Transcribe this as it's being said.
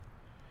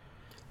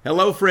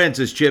Hello, friends.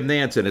 It's Jim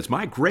Nance. It's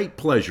my great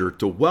pleasure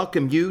to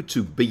welcome you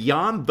to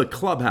Beyond the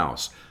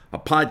Clubhouse, a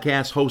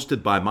podcast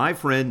hosted by my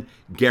friend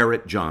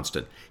Garrett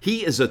Johnston.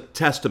 He is a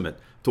testament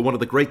to one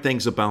of the great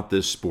things about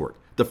this sport,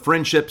 the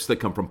friendships that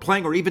come from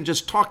playing or even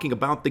just talking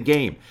about the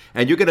game.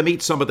 And you're going to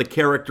meet some of the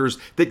characters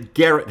that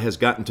Garrett has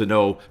gotten to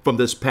know from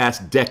this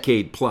past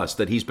decade plus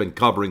that he's been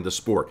covering the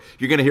sport.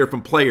 You're going to hear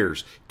from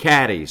players,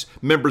 caddies,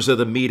 members of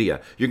the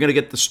media. You're going to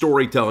get the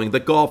storytelling,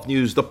 the golf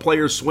news, the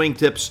players' swing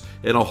tips,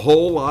 and a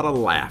whole lot of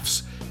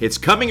laughs. It's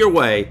coming your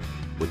way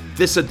with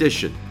this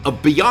edition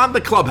of Beyond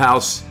the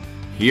Clubhouse.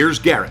 Here's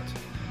Garrett.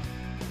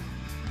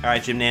 All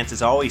right, Jim Nance,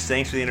 as always,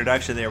 thanks for the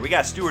introduction there. We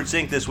got Stewart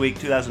Cink this week,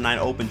 2009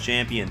 Open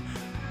champion,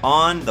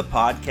 on the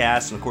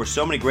podcast. And, of course,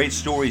 so many great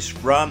stories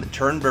from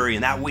Turnberry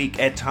in that week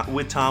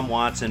with Tom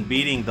Watson,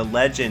 beating the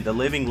legend, the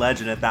living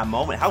legend at that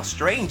moment. How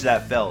strange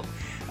that felt.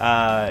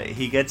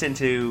 He gets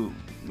into,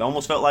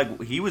 almost felt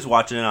like he was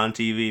watching it on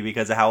TV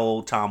because of how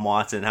old Tom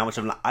Watson, how much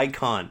of an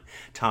icon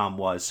Tom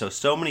was.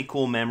 So many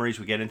cool memories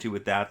we get into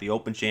with that. The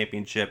Open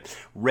Championship.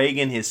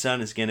 Reagan, his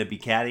son, is going to be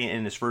caddying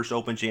in his first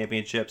Open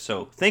Championship.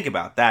 So think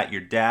about that.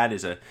 Your dad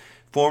is a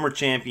former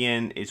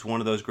champion. It's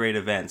one of those great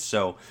events.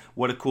 So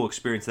what a cool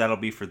experience that'll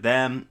be for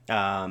them.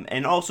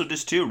 And also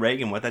just too,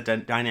 Reagan, what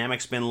that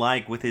dynamic's been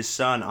like with his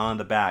son on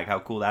the bag. How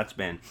cool that's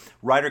been.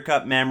 Ryder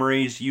Cup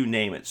memories, you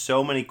name it.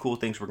 So many cool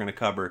things we're going to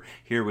cover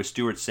here with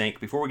Stewart Cink.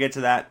 Before we get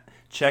to that,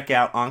 check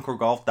out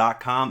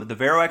EncoreGolf.com. The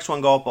Vero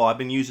X1 golf ball, I've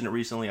been using it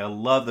recently. I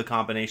love the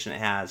combination it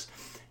has.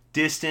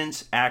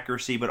 Distance,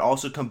 accuracy, but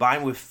also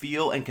combined with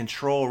feel and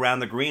control around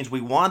the greens. We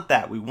want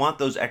that. We want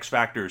those X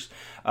factors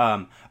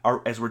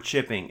as we're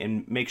chipping,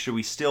 and make sure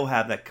we still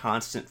have that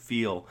constant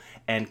feel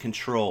and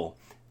control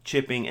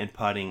chipping and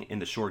putting in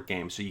the short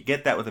game. So you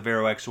get that with the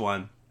Vero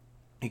X1.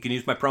 You can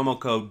use my promo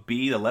code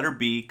B, the letter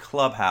B,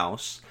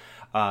 Clubhouse,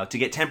 to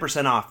get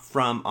 10% off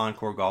from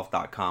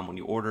EncoreGolf.com when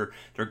you order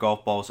their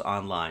golf balls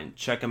online.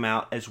 Check them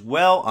out as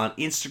well on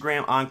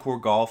Instagram, Encore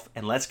Golf.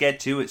 And let's get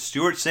to it.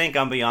 Stewart Cink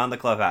on Beyond the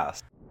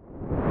Clubhouse.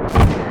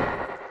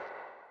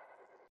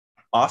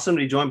 Awesome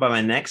to be joined by my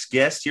next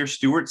guest here,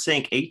 Stewart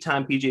Cink,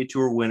 8-time PGA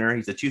Tour winner.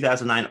 He's a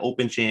 2009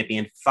 Open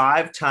champion,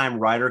 5-time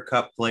Ryder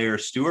Cup player.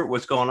 Stewart,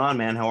 what's going on,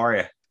 man? How are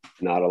you?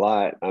 Not a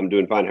lot. I'm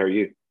doing fine. How are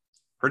you?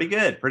 Pretty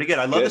good.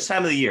 I love this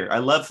time of the year. I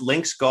love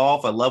links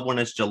golf. I love when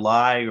it's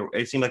July.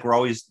 It seems like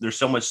there's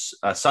so much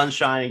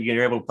sunshine.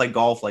 You're able to play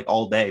golf like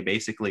all day,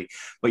 basically.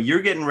 But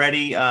you're getting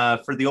ready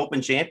for the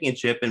Open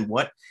Championship. And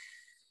what,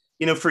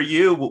 for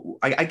you,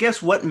 I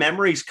guess what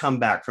memories come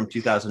back from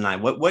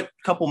 2009? What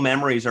couple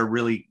memories are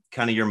really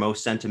kind of your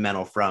most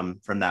sentimental from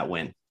that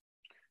win?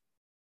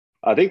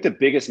 I think the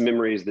biggest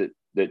memories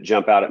that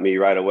jump out at me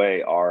right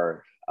away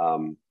are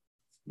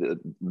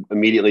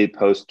immediately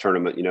post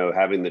tournament,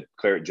 having the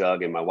claret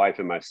jug and my wife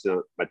and my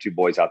son, my two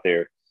boys out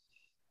there,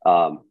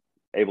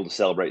 able to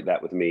celebrate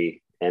that with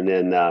me. And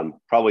then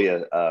probably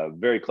a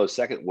very close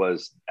second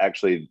was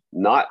actually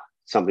not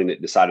something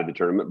that decided the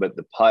tournament, but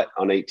the putt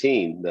on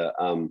 18,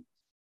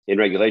 in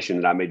regulation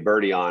that I made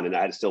birdie on, and I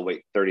had to still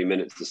wait 30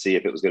 minutes to see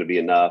if it was going to be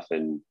enough.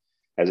 And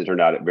as it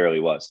turned out, it barely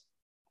was.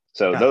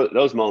 So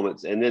those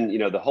moments. And then,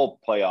 the whole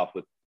playoff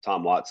with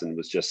Tom Watson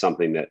was just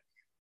something that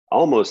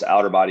almost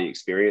outer body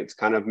experience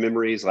kind of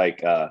memories.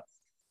 Like I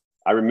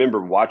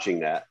remember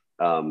watching that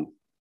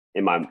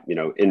in my,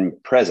 in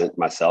present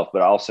myself,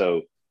 but I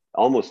also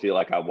almost feel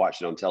like I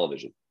watched it on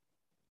television.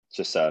 It's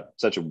just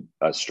such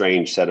a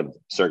strange set of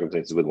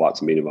circumstances with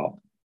Watson being involved.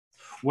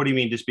 What do you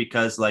mean? Just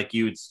because like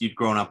you'd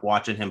grown up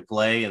watching him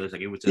play and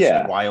it was just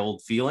a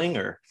wild feeling,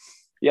 or?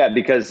 Yeah,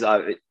 because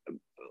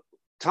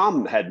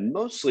Tom had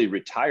mostly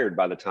retired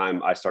by the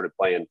time I started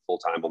playing full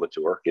time on the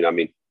tour.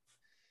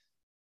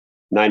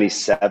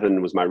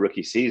 97 was my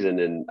rookie season,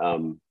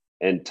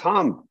 and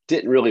Tom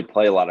didn't really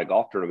play a lot of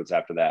golf tournaments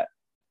after that.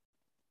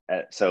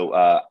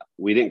 So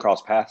we didn't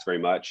cross paths very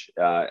much.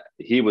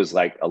 He was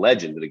like a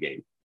legend of the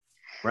game.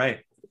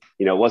 Right.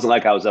 It wasn't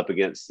like I was up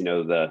against,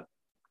 the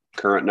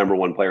current number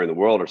one player in the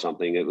world or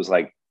something. It was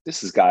like,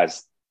 this is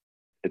guys,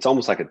 it's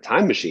almost like a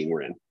time machine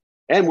we're in.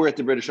 And we're at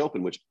the British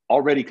Open, which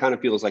already kind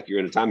of feels like you're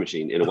in a time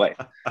machine in a way.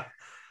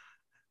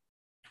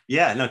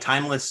 Yeah, no,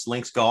 timeless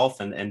links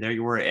golf. And there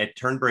you were at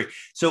Turnberry.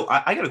 So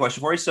I got a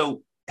question for you.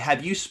 So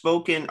have you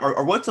spoken,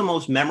 or what's the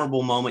most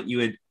memorable moment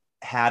you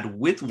had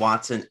with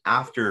Watson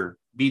after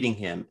beating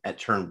him at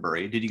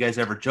Turnberry? Did you guys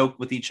ever joke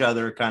with each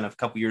other kind of a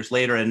couple years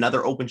later at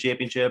another Open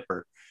Championship?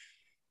 Or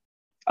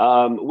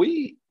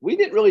we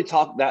didn't really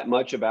talk that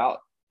much about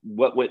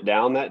what went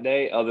down that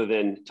day, other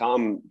than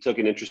Tom took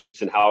an interest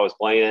in how I was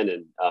playing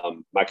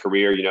and my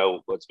career,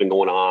 what's been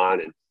going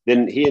on. And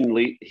then he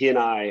and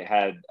I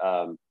had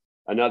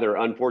another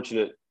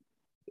unfortunate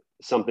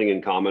something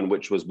in common,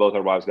 which was both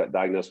our wives got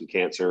diagnosed with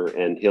cancer,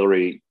 and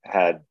Hillary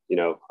had,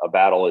 a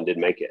battle and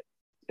didn't make it.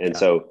 And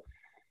so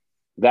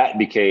that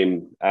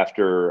became,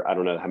 after, I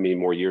don't know how many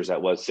more years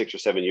that was, 6 or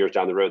 7 years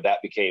down the road,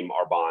 that became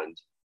our bond,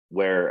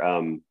 where,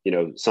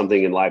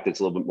 something in life that's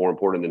a little bit more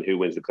important than who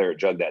wins the claret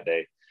jug that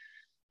day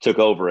took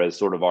over as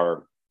sort of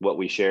what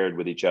we shared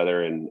with each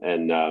other. And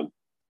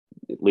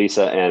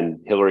Lisa and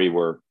Hillary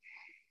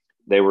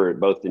they were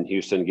both in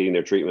Houston getting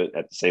their treatment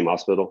at the same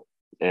hospital.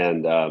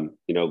 And,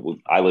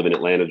 I live in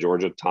Atlanta,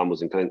 Georgia. Tom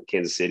was in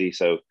Kansas City.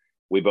 So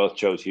we both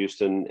chose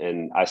Houston.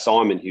 And I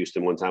saw him in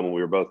Houston one time when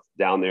we were both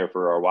down there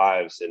for our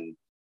wives and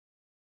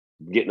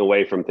getting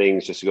away from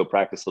things just to go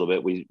practice a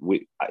little bit.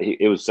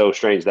 It was so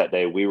strange that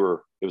day.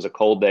 It was a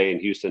cold day in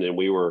Houston, and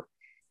we were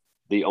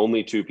the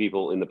only two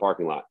people in the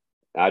parking lot.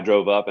 I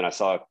drove up and I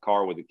saw a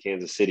car with a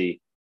Kansas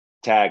City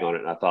tag on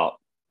it. And I thought,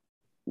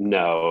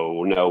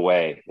 no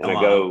way. And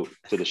I go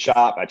to the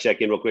shop, I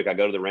check in real quick. I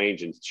go to the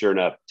range, and sure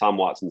enough, Tom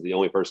Watson's the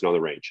only person on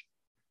the range.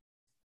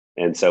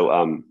 And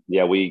so,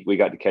 we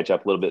got to catch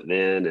up a little bit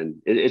then.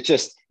 And it's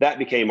just, that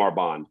became our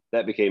bond.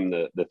 That became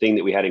the thing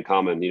that we had in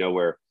common,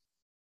 where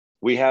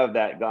we have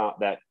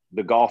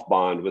the golf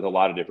bond with a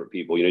lot of different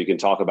people. You can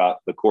talk about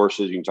the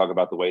courses, you can talk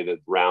about the way the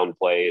round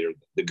played or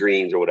the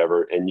greens or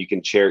whatever, and you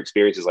can share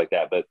experiences like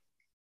that. But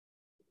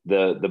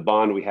the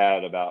bond we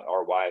had about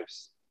our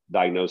wives'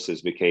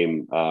 diagnosis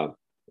became a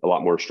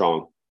lot more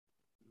strong.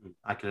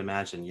 I could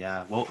imagine.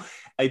 Yeah. Well,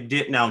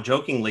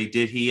 jokingly,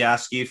 did he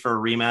ask you for a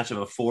rematch of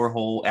a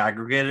 4-hole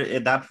aggregate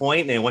at that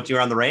point? And once you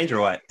were on the range, or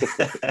what?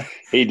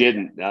 He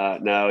didn't.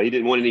 No, he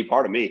didn't want any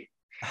part of me.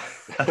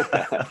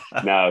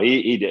 No,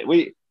 he did.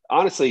 We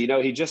honestly,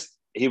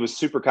 he was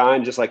super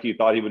kind, just like you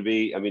thought he would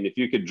be. I mean, if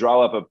you could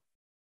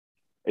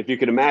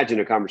imagine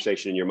a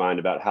conversation in your mind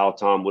about how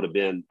Tom would have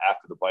been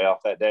after the playoff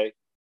that day,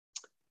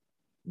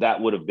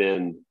 that would have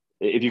been,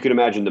 if you could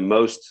imagine the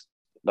most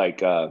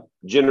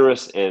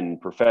generous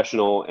and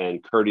professional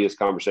and courteous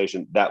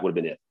conversation, that would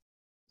have been it.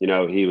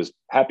 He was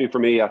happy for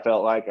me. I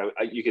felt like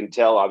you can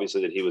tell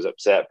obviously that he was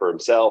upset for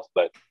himself,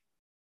 but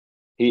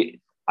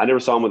I never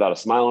saw him without a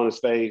smile on his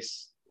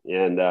face.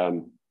 And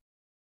I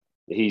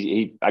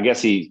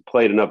guess he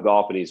played enough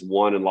golf and he's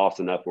won and lost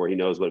enough where he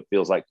knows what it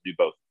feels like to do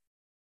both.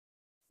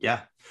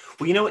 Yeah.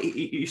 Well,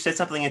 you said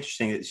something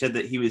interesting. You said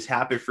that he was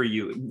happy for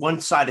you. One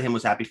side of him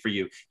was happy for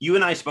you. You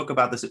and I spoke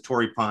about this at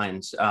Torrey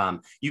Pines.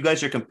 You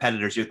guys are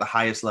competitors. You're at the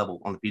highest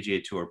level on the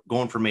PGA Tour,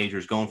 going for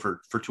majors, going for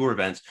tour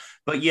events.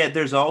 But yet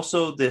there's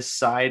also this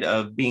side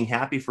of being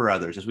happy for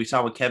others, as we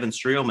saw with Kevin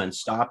Streelman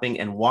stopping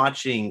and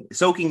watching,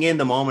 soaking in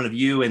the moment of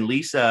you and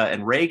Lisa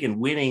and Reagan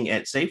winning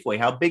at Safeway,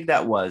 how big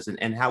that was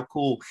and how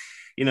cool.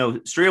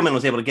 Streelman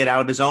was able to get out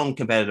of his own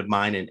competitive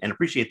mind and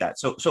appreciate that.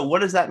 So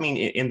what does that mean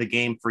in the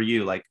game for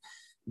you? Like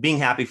being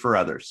happy for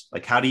others,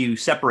 like how do you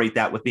separate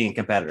that with being a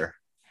competitor?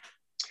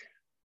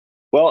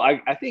 Well,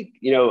 I think,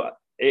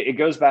 it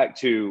goes back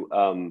to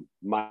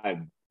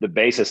the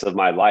basis of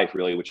my life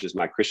really, which is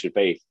my Christian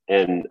faith.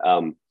 And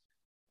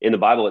in the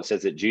Bible, it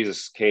says that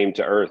Jesus came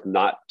to earth,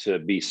 not to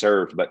be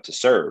served, but to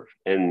serve.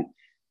 And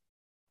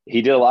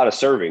he did a lot of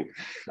serving.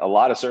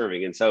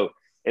 And so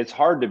it's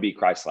hard to be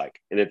Christ-like,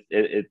 and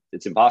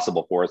it's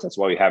impossible for us. That's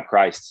why we have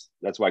Christ.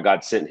 That's why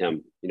God sent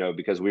him,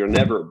 because we will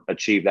never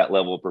achieve that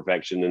level of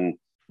perfection and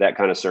that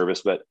kind of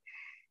service. But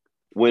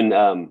when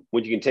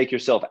you can take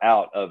yourself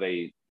out of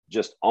a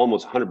just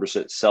almost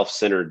 100%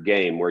 self-centered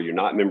game where you're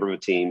not a member of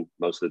a team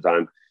most of the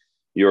time,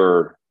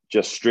 you're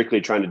just strictly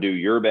trying to do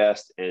your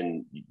best,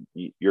 and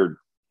you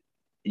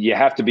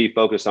have to be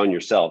focused on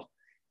yourself.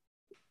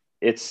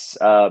 It's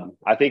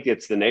I think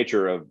it's the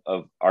nature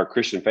of our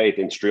Christian faith,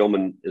 and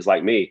Streelman is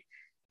like me,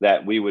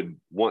 that we would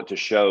want to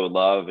show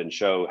love and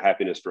show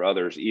happiness for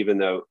others. Even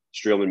though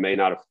Streelman may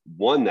not have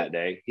won that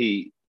day,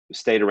 he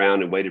stayed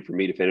around and waited for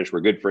me to finish.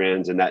 We're good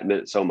friends, and that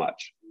meant so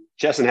much.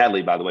 Chesson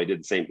Hadley, by the way, did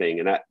the same thing,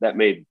 and that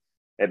made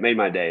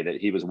my day, that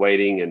he was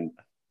waiting. And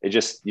it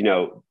just,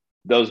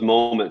 those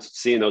moments,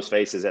 seeing those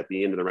faces at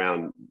the end of the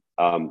round,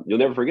 you'll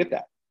never forget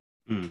that.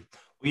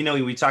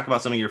 We talk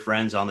about some of your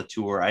friends on the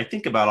tour. I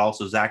think about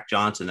also Zach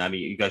Johnson. I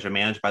mean, you guys are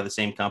managed by the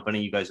same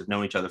company. You guys have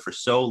known each other for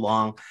so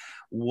long.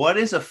 What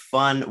is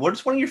one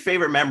of your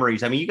favorite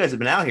memories? I mean, you guys have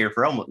been out here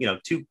for almost,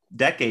 2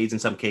 decades in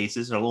some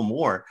cases, or a little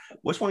more.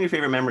 What's one of your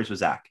favorite memories with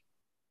Zach?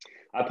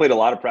 I played a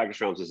lot of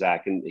practice rounds with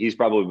Zach, and he's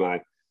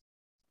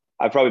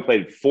I've probably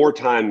played 4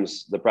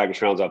 times the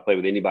practice rounds I've played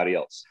with anybody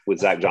else with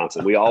Zach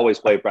Johnson. We always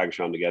play practice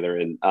round together.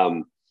 And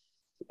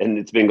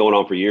it's been going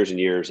on for years and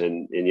years.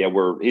 And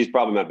he's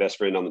probably my best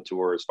friend on the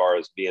tour as far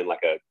as being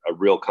like a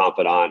real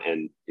confidant.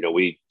 And,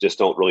 we just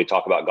don't really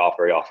talk about golf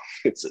very often.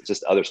 It's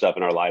just other stuff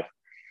in our life.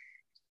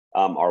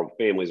 Our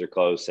families are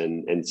close.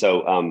 And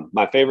so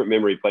my favorite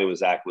memory playing with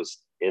Zach was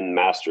in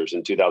Masters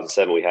in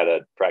 2007. We had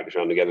a practice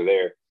round together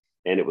there,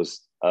 and it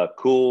was a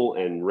cool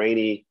and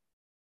rainy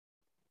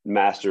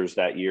Masters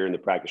that year in the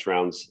practice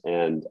rounds,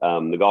 and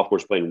the golf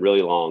course playing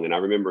really long. And I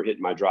remember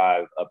hitting my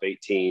drive up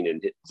 18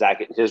 and Zach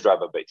hitting his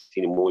drive up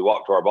 18. And when we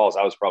walked to our balls,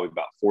 I was probably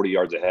about 40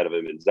 yards ahead of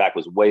him, and Zach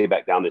was way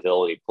back down the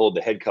hill, and he pulled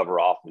the head cover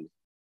off and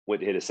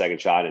went to hit his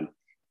second shot. And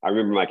I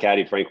remember my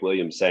caddy, Frank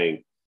Williams,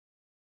 saying,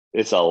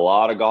 "It's a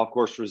lot of golf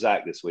course for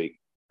Zach this week."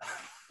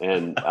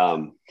 And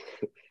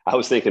I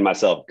was thinking to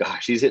myself,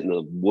 gosh, he's hitting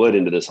the wood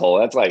into this hole.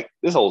 That's like,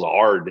 this hole's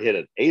hard to hit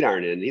an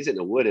 8-iron in. He's hitting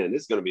the wood in.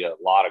 This is going to be a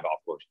lot of golf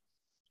course.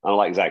 I don't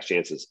like Zach's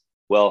chances.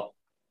 Well,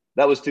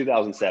 that was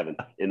 2007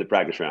 in the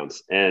practice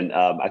rounds. And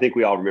I think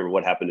we all remember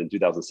what happened in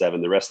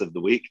 2007. The rest of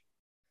the week,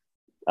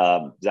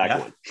 Zach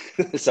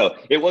won. So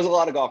it was a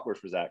lot of golf course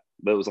for Zach,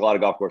 but it was a lot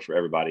of golf course for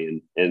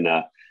everybody, and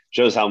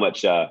shows how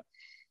much.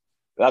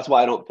 That's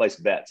why I don't place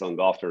bets on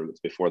golf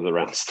tournaments before the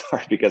rounds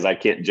start, because I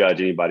can't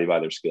judge anybody by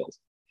their skills.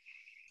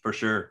 For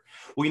sure.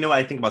 Well, you know,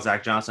 I think about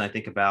Zach Johnson. I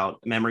think about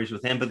memories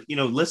with him. But, you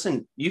know,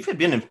 listen, you've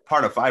been in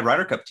part of 5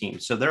 Ryder Cup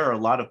teams. So there are a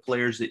lot of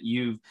players that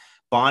you've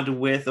bonded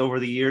with over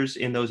the years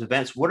in those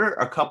events. What are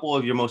a couple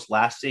of your most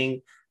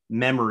lasting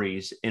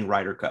memories in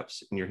Ryder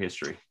Cups in your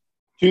history?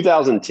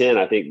 2010,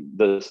 I think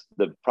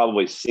the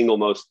probably single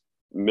most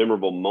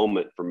memorable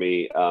moment for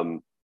me.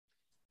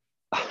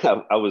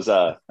 I was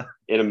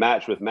in a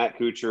match with Matt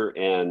Kuchar,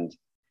 and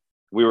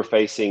we were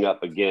facing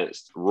up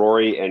against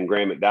Rory and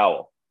Graham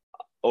McDowell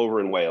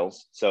over in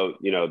Wales. So,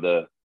 you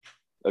know,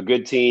 a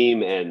good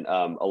team and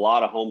a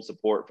lot of home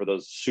support for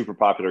those super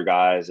popular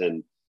guys.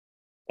 And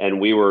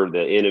we were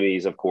the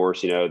enemies, of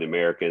course, you know, the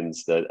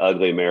Americans, the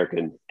ugly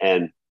American.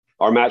 And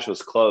our match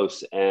was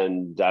close.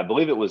 And I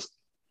believe it was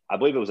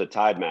a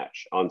tied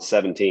match on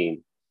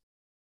 17.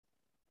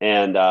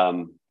 And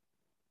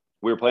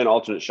we were playing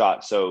alternate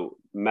shots. So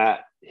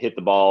Matt hit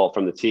the ball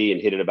from the tee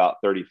and hit it about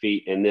 30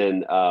 feet. And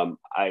then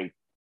I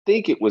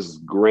think it was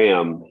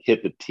Graham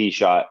hit the tee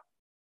shot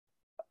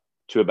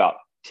to about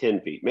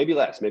 10 feet, maybe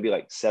less, maybe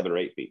like 7 or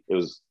 8 feet. It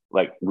was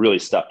like really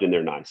stuffed in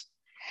there nice.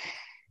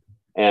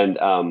 And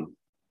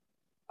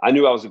I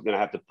knew I was going to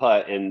have to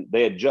putt, and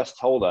they had just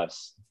told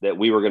us that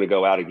we were going to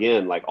go out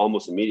again, like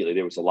almost immediately.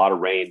 There was a lot of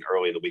rain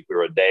early in the week. We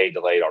were a day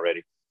delayed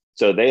already.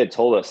 So they had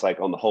told us, like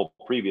on the whole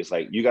previous,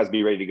 like, you guys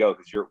be ready to go,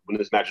 because when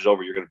this match is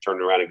over, you're going to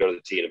turn around and go to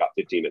the tee in about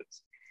 15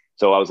 minutes.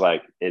 So I was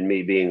like, and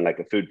me being like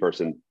a food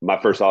person,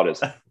 my first thought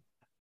is,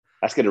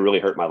 that's going to really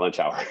hurt my lunch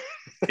hour.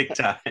 Big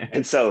time.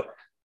 And so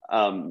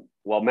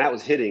while Matt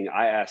was hitting,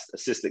 I asked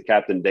assistant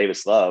captain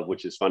Davis Love,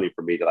 which is funny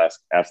for me to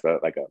ask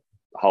like a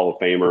Hall of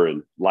Famer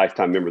and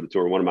lifetime member of the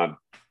tour, one of my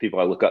people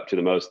I look up to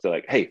the most, to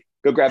like, hey,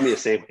 go grab me a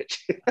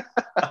sandwich.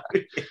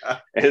 Yeah.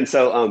 And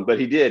so, but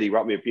he did. He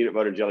brought me a peanut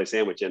butter and jelly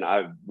sandwich, and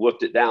I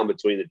whooped it down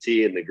between the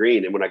tee and the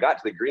green. And when I got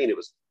to the green, it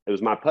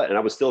was my putt, and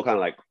I was still kind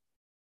of like,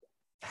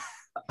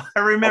 I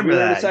remember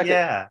that.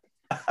 Yeah.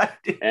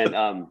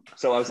 And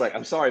so I was like,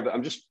 I'm sorry, but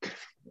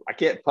I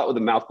can't putt with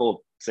a mouthful of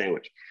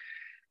sandwich.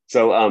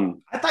 So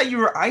I thought you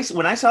were ice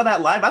when I saw that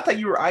live. I thought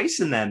you were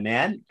icing them,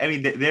 man. I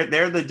mean,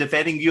 they're the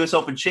defending U.S.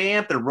 Open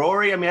champ. They're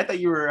Rory. I mean, I thought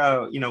you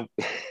were,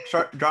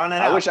 drawing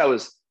that out.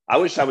 I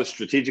wish I was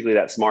strategically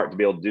that smart to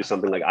be able to do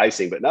something like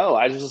icing, but no,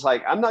 I was just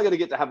like, I'm not going to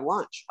get to have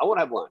lunch. I want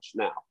to have lunch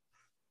now.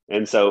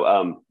 And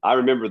so I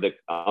remember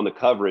on the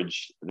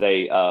coverage,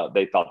 they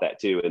thought that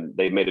too. And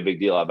they made a big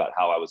deal about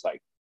how I was like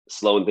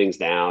slowing things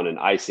down and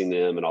icing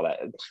them and all that.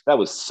 That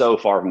was so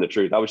far from the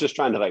truth. I was just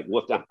trying to like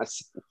whoop down my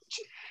sandwich.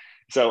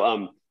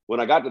 So when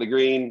I got to the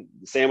green,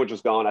 the sandwich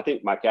was gone. I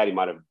think my caddy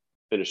might have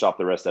finished off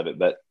the rest of it,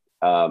 but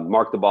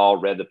marked the ball,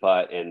 read the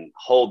putt, and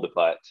hold the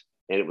putt.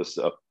 And it was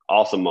an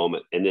awesome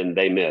moment. And then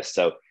they missed.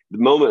 So the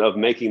moment of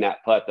making that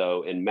putt,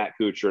 though, and Matt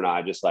Kuchar and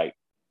I just like,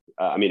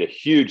 a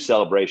huge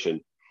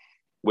celebration,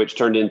 which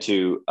turned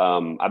into,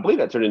 I believe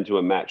that turned into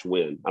a match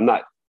win. I'm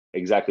not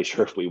exactly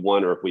sure if we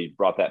won or if we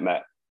brought that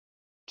match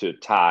to a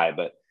tie,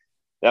 but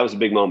that was a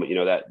big moment. You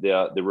know, that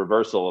the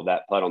reversal of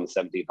that putt on the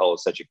 17th hole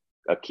is such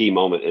a key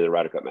moment in the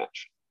Ryder Cup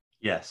match.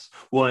 Yes.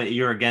 Well,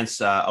 you're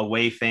against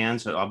away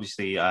fans, so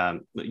obviously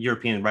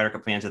European Ryder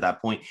Cup fans at that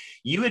point.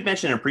 You had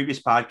mentioned in a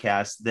previous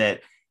podcast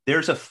that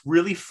there's a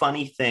really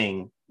funny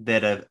thing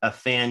that a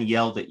fan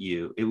yelled at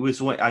you. It was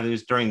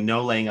during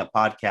No Laying Up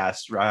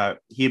podcast.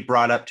 He had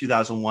brought up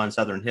 2001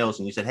 Southern Hills,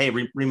 and you said, hey,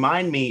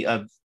 remind me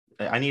of,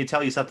 I need to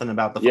tell you something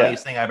about the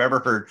funniest thing I've ever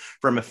heard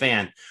from a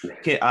fan.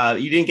 Okay,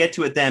 you didn't get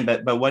to it then,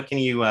 but what can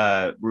you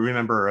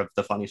remember of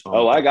the funniest one?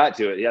 Oh, I got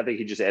to it. Yeah, I think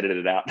he just edited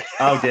it out.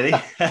 Oh, did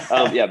he?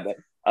 Yeah, but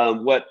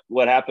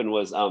what happened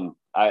was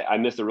I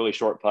missed a really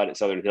short putt at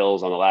Southern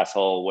Hills on the last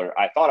hole, where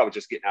I thought I was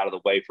just getting out of the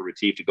way for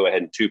Retief to go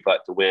ahead and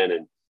 2-putt to win.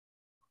 And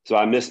so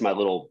I missed my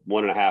little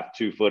 1.5,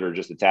 2-footer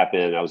just to tap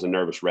in. I was a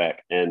nervous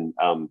wreck. And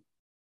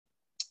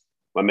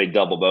I made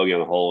double bogey on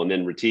the hole. And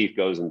then Retief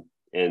goes and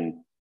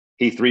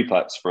he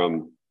 3-putts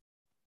from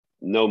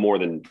no more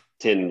than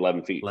 10,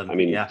 11 feet.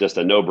 11, just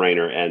a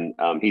no-brainer. And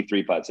he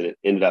 3-putts, and it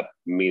ended up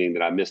meaning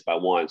that I missed by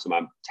 1. So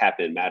my tap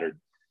in mattered.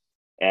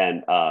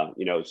 And,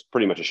 it's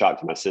pretty much a shock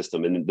to my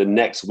system. And the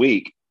next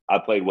week I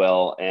played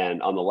well.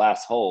 And on the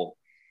last hole,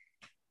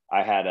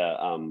 I had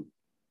a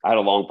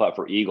long putt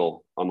for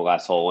eagle on the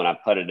last hole, and I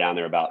putted down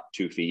there about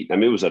 2 feet. I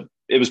mean,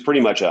 it was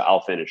pretty much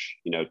I'll finish,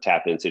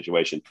 tap in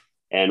situation.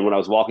 And when I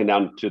was walking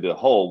down to the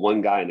hole,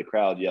 one guy in the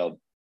crowd yelled,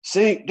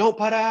 "Sink, don't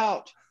putt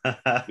out."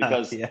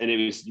 Because, and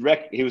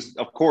he was,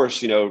 of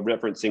course,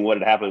 referencing what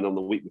had happened on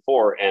the week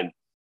before. And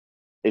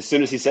as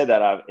soon as he said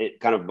that, it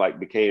kind of like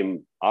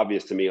became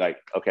obvious to me, like,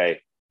 okay,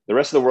 the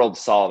rest of the world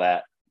saw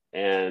that.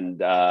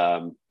 And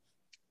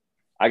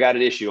I got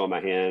an issue on my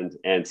hand.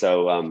 And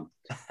so,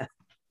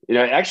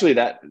 actually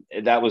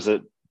that was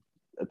a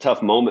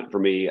tough moment for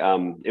me.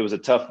 It was a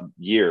tough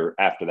year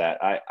after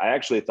that. I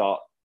actually thought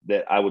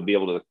that I would be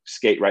able to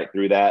skate right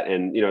through that.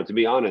 And, to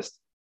be honest,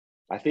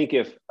 I think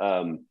if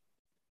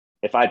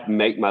if I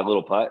make my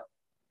little putt,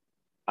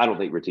 I don't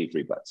think Retief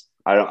three putts.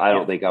 I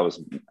don't think I was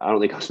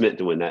meant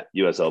to win that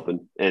U.S.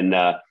 Open. And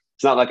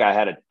it's not like I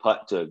had a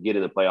putt to get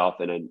in the playoff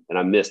and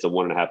I missed a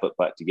 1.5 foot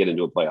putt to get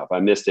into a playoff. I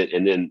missed it,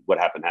 and then what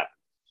happened.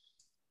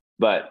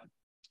 But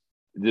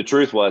the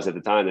truth was at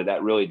the time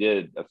that really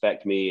did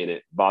affect me, and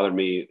it bothered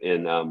me.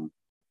 And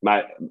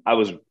I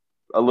was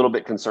a little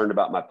bit concerned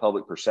about my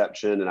public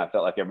perception, and I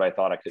felt like everybody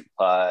thought I couldn't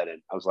putt.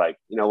 And I was like,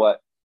 you know what?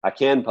 I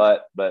can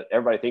putt, but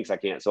everybody thinks I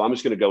can't. So I'm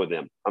just going to go with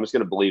them. I'm just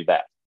going to believe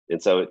that.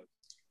 And so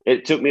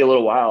it took me a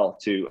little while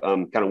to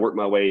kind of work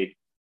my way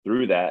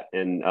through that.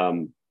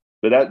 And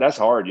but that's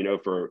hard,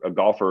 for a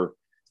golfer.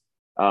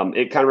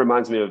 It kind of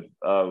reminds me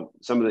of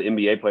some of the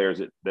NBA players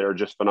that are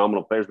just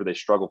phenomenal players, but they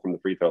struggle from the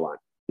free throw line.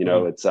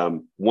 It's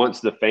once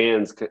the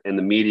fans and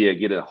the media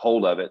get a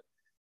hold of it,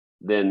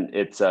 then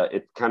it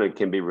kind of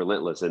can be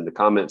relentless. And the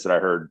comments that I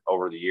heard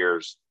over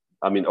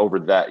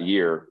that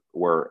year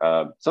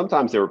were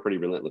sometimes they were pretty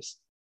relentless.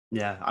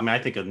 Yeah. I mean, I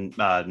think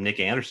of Nick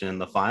Anderson in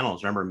the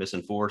finals. Remember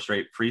missing 4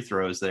 straight free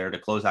throws there to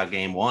close out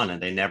game 1,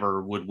 and they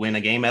never would win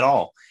a game at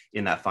all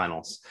in that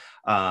finals.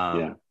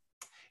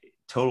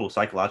 Total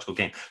psychological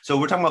game. So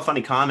we're talking about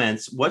funny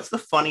comments. What's the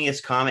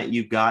funniest comment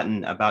you've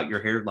gotten about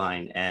your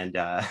hairline? And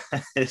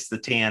it's the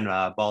tan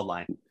bald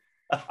line.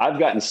 I've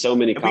gotten so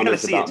many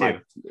comments about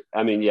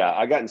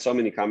I've gotten so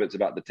many comments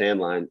about the tan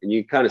line, and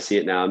you kind of see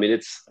it now. I mean,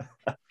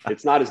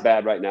 it's not as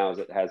bad right now as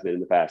it has been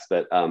in the past,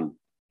 but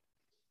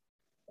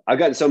I've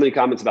gotten so many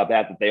comments about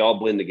that they all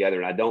blend together,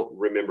 and I don't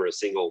remember a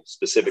single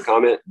specific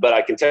comment, but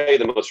I can tell you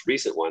the most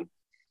recent one.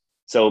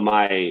 So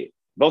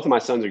both of my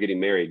sons are getting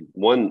married,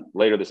 one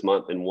later this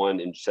month and one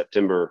in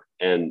September.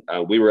 And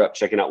we were up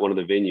checking out one of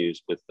the venues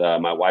with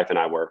my wife and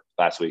I were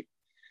last week.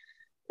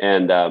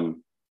 And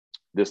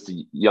this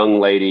young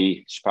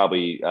lady, she's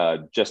probably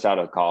just out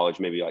of college,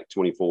 maybe like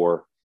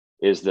 24,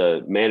 is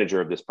the manager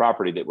of this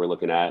property that we're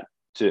looking at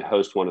to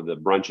host one of the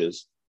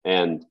brunches.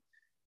 And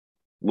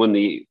when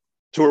the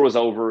tour was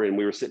over and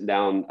we were sitting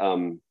down,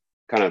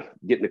 kind of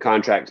getting the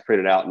contracts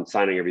printed out and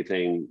signing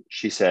everything,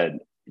 she said,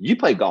 "You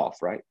play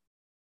golf, right?"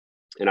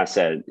 And I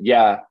said,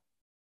 "Yeah,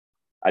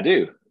 I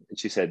do." And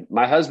she said,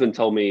 "My husband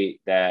told me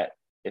that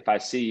if I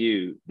see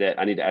you, that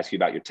I need to ask you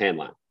about your tan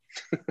line."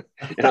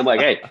 And I'm like,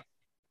 "Hey,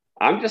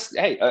 I'm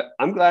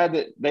glad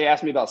that they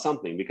asked me about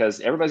something, because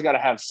everybody's got to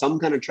have some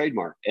kind of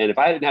trademark. And if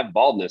I didn't have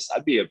baldness,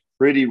 I'd be a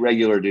pretty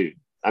regular dude."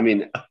 I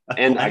mean,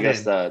 and I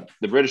guess the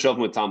British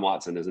Open with Tom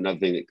Watson is another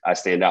thing that I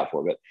stand out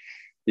for. But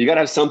you got to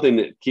have something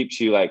that keeps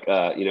you like,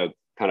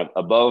 kind of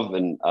above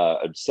and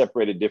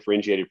separated,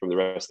 differentiated from the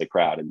rest of the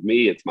crowd. And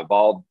me, it's my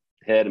bald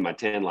head and my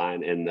tan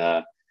line and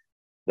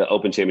the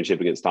Open Championship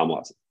against Tom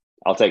Watson.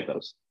 I'll take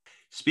those.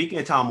 Speaking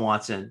of Tom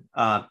Watson,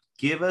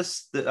 give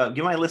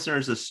my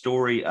listeners a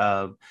story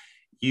of,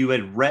 you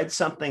had read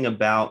something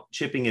about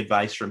chipping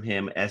advice from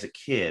him as a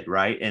kid,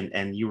 right?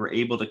 And you were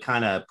able to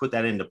kind of put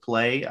that into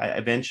play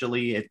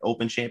eventually at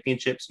Open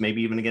Championships,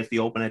 maybe even against the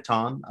Open at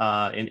Tom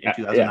in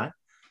 2009. Yeah,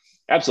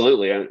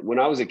 absolutely. And when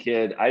I was a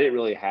kid, I didn't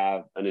really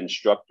have an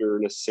instructor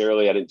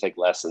necessarily. I didn't take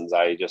lessons.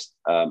 I just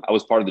I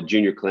was part of the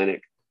junior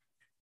clinic.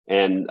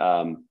 And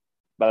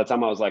by the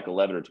time I was like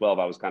 11 or 12,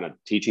 I was kind of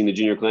teaching the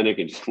junior clinic.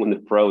 And just when the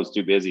pro was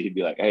too busy, he'd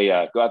be like, "Hey,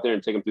 go out there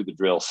and take them through the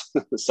drills."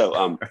 So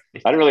I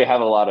didn't really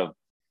have a lot of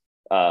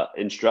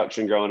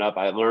instruction growing up.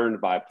 I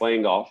learned by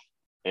playing golf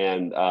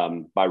and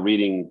by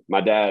reading.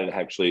 My dad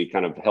actually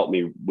kind of helped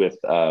me with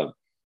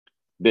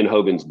Ben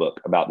Hogan's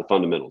book about the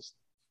fundamentals.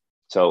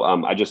 So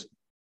I just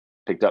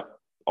picked up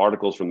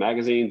articles from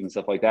magazines and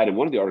stuff like that. And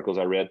one of the articles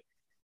I read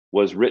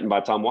was written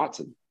by Tom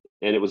Watson.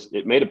 And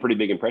it made a pretty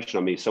big impression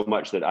on me, so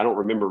much that I don't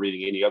remember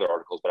reading any other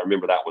articles, but I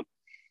remember that one.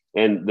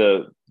 And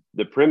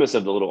the premise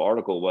of the little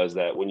article was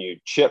that when you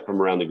chip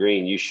from around the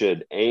green, you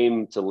should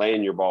aim to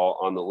land your ball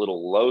on the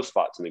little low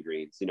spots in the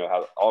greens. You know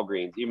how all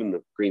greens, even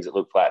the greens that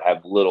look flat,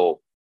 have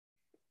little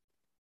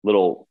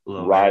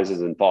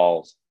rises and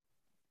falls.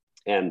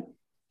 And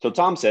so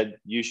Tom said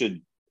you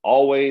should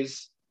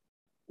always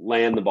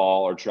land the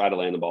ball, or try to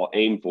land the ball,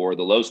 aim for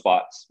the low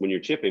spots when you're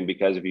chipping,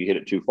 because if you hit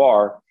it too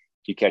far,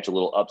 you catch a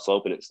little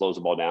upslope and it slows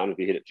the ball down. If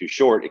you hit it too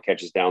short, it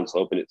catches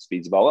downslope and it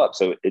speeds the ball up.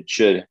 So it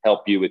should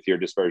help you with your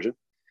dispersion.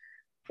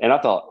 And I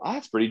thought,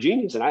 that's pretty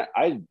genius. And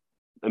I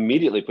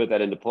immediately put that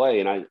into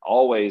play. And I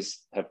always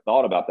have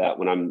thought about that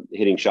when I'm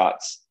hitting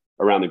shots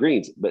around the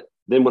greens. But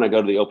then when I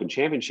go to the Open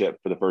Championship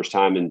for the first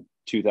time in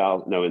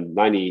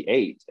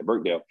 98 at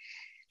Birkdale,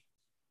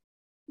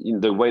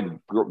 the way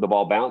the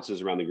ball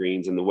bounces around the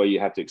greens and the way you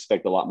have to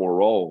expect a lot more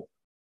roll,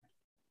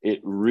 it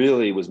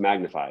really was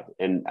magnified.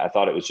 And I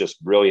thought it was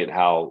just brilliant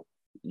how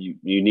you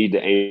need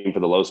to aim for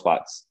the low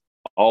spots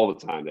all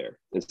the time there.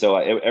 And so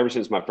ever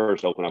since my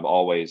first Open, I've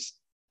always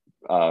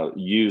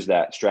used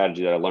that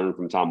strategy that I learned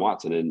from Tom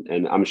Watson.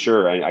 And I'm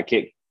sure, I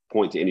can't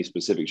point to any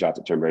specific shots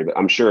at Turnberry, but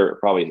I'm sure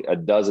probably a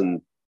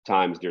dozen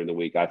times during the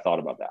week I thought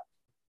about that.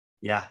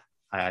 Yeah.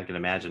 I can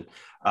imagine,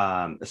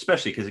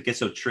 especially because it gets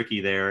so tricky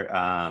there.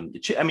 I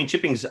mean,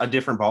 chipping's a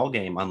different ball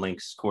game on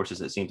links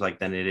courses, it seems like,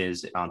 than it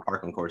is on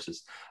Parkland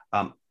courses.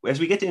 As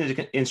we get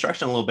into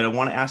instruction a little bit, I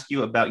want to ask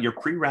you about your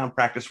pre-round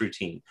practice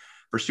routine.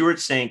 For Stewart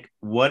Cink,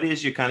 what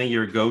is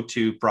your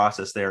go-to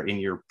process there in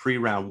your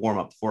pre-round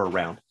warm-up for a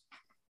round?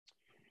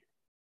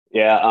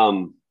 Yeah.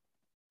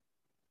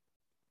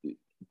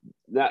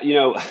 Now,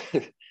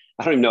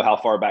 I don't even know how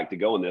far back to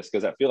go in this,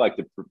 because I feel like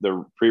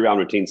the pre-round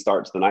routine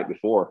starts the night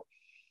before.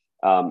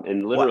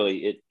 And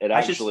literally it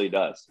actually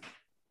does.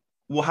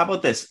 Well, how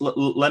about this?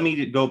 Let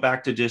me go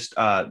back to just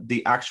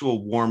the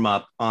actual warm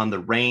up on the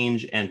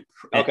range and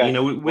okay.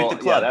 With the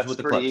clubs. That's with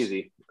the pretty clubs.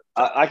 easy.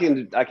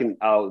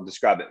 I'll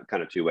describe it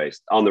kind of two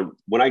ways.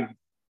 When I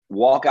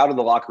walk out of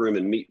the locker room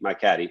and meet my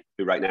caddy,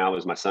 who right now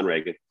is my son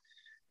Reagan,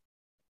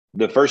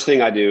 the first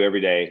thing I do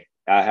every day,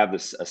 I have a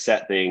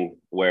set thing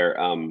where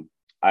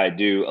I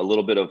do a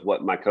little bit of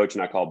what my coach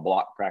and I call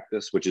block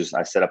practice, which is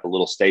I set up a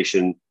little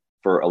station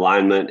for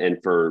alignment and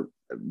for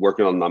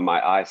working on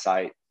my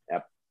eyesight,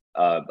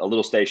 a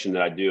little station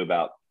that I do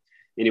about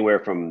anywhere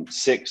from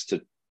 6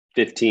 to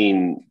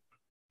 15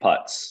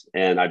 putts.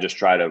 And I just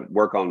try to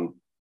work on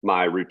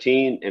my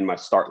routine and my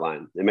start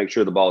line and make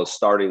sure the ball is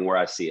starting where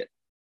I see it.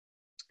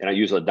 And I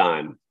use a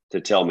dime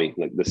to tell me,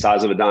 like, the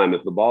size of a dime.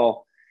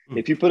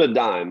 If you put a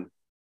dime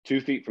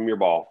 2 feet from your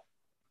ball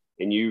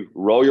and you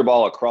roll your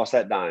ball across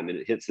that dime and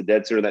it hits the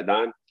dead center of that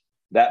dime,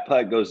 that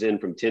putt goes in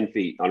from 10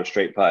 feet on a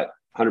straight putt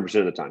 100%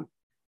 of the time,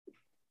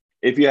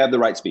 if you have the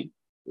right speed,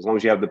 as long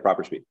as you have the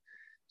proper speed.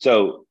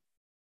 So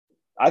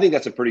I think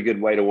that's a pretty good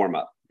way to warm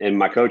up. And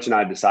my coach and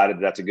I decided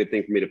that's a good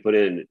thing for me to put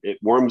in. It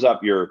warms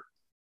up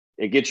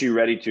it gets you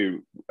ready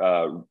to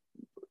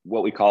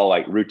what we call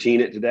like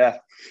routine it to death,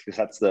 because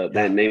that's the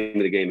name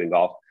of the game in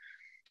golf.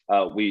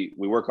 We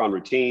work on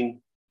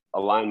routine,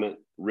 alignment,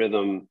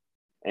 rhythm,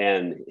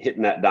 and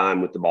hitting that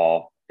dime with the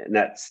ball. And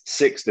that's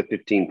 6 to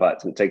 15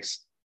 putts. And it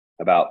takes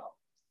about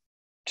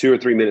 2 or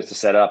 3 minutes to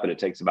set up, and it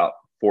takes about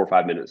 4 or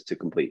 5 minutes to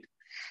complete.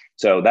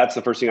 So that's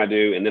the first thing I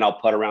do. And then I'll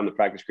putt around the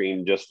practice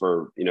green just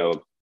for,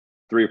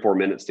 3 or 4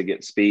 minutes to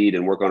get speed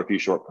and work on a few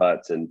short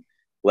putts and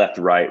left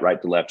to right,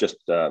 right to left, just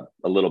a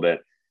little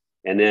bit.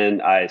 And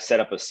then I set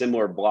up a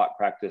similar block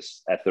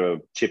practice at the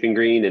chipping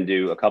green and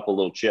do a couple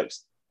little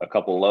chips, a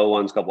couple low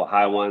ones, a couple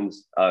high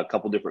ones, a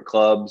couple different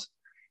clubs,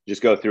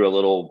 just go through a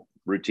little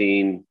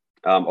routine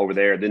over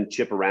there, then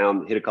chip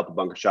around, hit a couple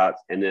bunker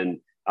shots. And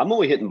then I'm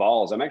only hitting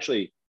balls. I'm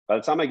actually, by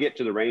the time I get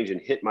to the range and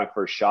hit my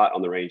first shot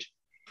on the range,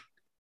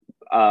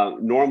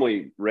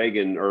 normally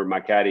Reagan or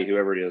my caddy,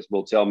 whoever it is,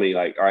 will tell me,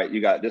 like, all right,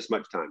 you got this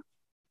much time.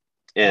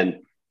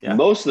 And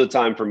most of the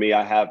time for me,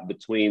 I have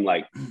between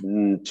like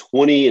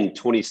 20 and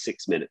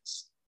 26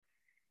 minutes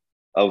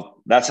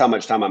that's how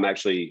much time I'm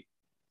actually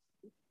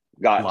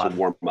got to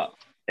warm up.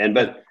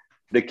 But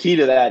the key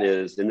to that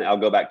is, and I'll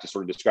go back to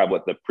sort of describe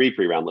what the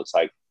pre-round looks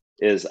like,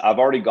 is I've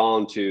already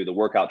gone to the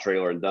workout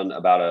trailer and done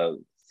about a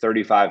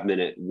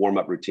 35-minute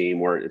warm-up routine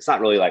where it's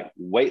not really like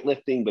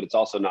weightlifting, but it's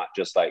also not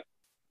just like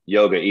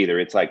yoga either.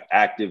 It's like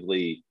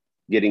actively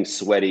getting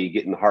sweaty,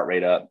 getting the heart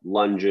rate up,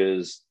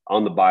 lunges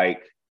on the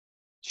bike,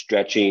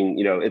 stretching.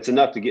 It's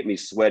enough to get me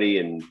sweaty.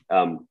 And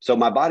so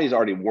my body's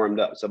already warmed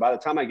up. So by the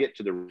time I get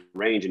to the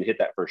range and hit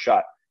that first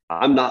shot,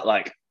 I'm not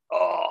like,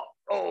 oh,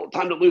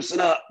 time to loosen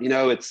up.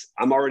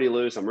 I'm already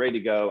loose. I'm ready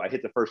to go. I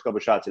hit the first couple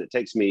of shots, and it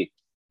takes me,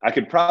 I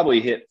could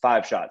probably hit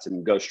 5 shots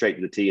and go straight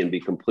to the tee and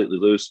be completely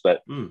loose.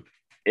 But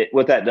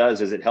what that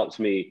does is it helps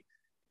me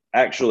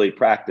actually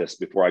practice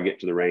before I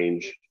get to the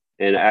range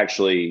and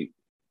actually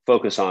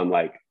focus on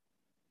like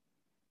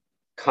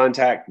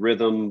contact,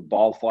 rhythm,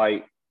 ball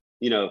flight,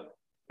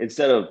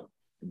 instead of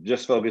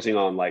just focusing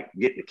on like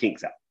getting the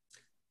kinks out.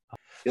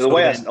 A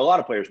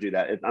lot of players do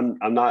that.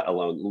 I'm not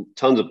alone.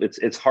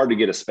 It's hard to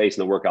get a space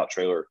in the workout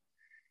trailer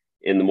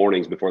in the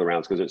mornings before the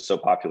rounds because it's so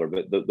popular.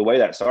 But the way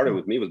that started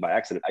with me was by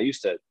accident. I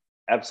used to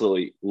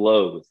absolutely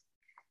loathe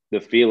the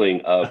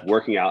feeling of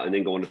working out and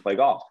then going to play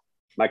golf.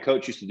 My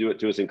coach used to do it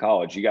to us in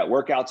college. You got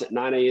workouts at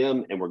 9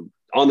 a.m. and we're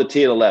on the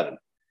tee at 11.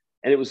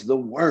 And it was the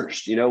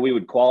worst. We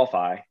would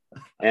qualify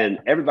and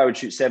everybody would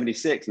shoot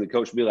 76. And the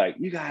coach would be like,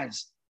 you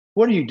guys,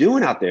 what are you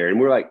doing out there? And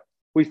we're like,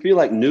 we feel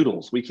like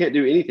noodles. We can't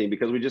do anything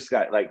because we just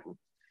got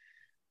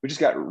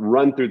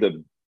run through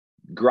the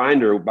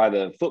grinder by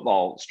the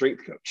football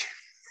strength coach.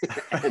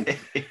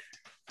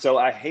 So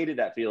I hated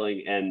that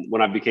feeling. And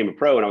when I became a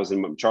pro and I was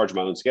in charge of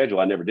my own schedule,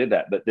 I never did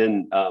that. But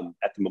then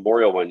at the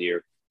Memorial one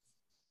year,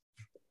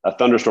 a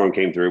thunderstorm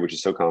came through, which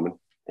is so common.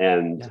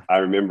 And I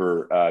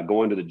remember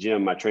going to the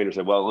gym. My trainer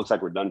said, well, it looks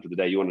like we're done for the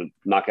day. You want to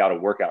knock out a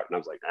workout? And I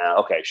was like,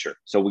 okay, sure.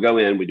 So we go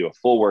in, we do a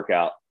full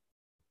workout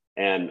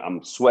and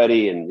I'm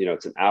sweaty and,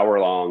 it's an hour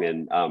long.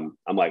 And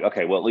I'm like,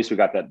 okay, well, at least we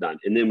got that done.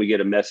 And then we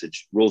get a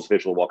message, rules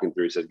official walking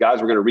through, says,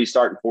 guys, we're going to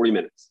restart in 40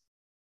 minutes.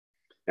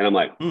 And I'm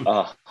like,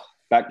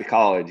 back to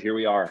college. Here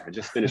we are. I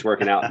just finished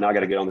working out. Now I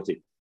got to get on the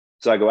team.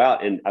 So I go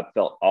out and I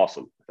felt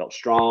awesome. I felt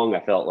strong. I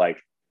felt like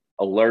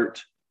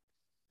alert.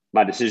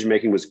 My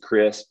decision-making was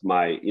crisp.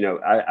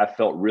 I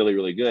felt really,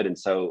 really good. And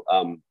so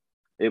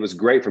it was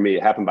great for me.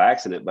 It happened by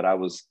accident, but I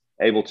was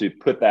able to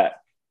put that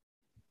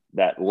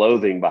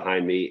loathing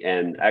behind me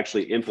and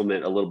actually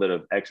implement a little bit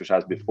of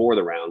exercise before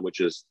the round, which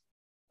is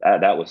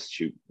that was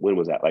when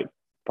was that? Like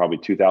probably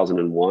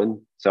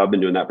 2001. So I've been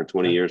doing that for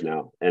 20 years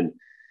now. And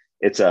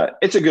it's a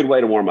good way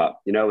to warm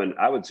up, and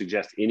I would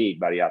suggest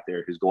anybody out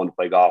there who's going to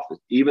play golf,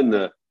 even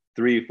the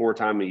 3-4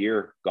 time a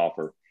year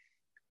golfer,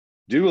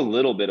 do a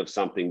little bit of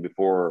something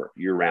before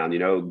your round,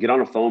 get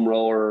on a foam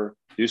roller,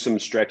 do some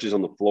stretches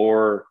on the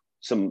floor,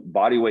 some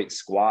body weight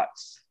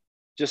squats,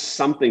 just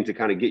something to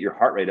kind of get your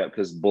heart rate up,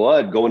 because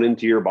blood going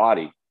into your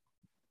body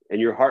and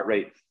your heart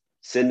rate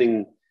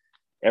sending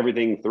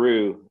everything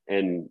through.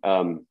 And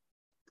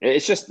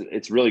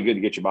it's really good to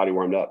get your body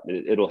warmed up.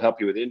 It'll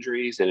help you with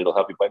injuries and it'll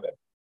help you play better.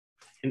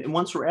 And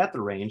once we're at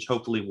the range,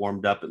 hopefully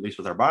warmed up, at least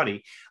with our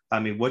body, I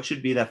mean, what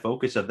should be that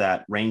focus of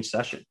that range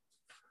session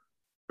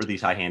for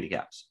these high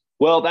handicaps?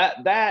 Well,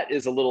 that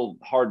is a little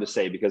hard to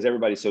say because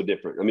everybody's so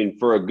different. I mean,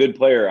 for a good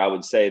player, I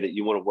would say that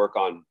you want to work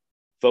on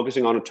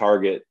focusing on a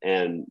target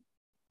and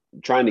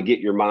trying to get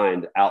your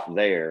mind out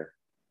there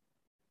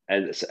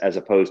as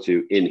opposed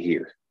to in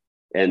here.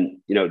 And,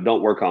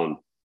 don't work on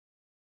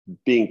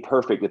being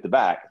perfect at the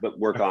back, but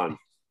work on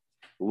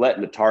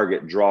letting the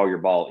target draw your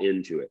ball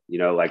into it.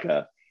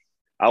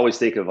 I always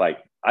think of I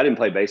didn't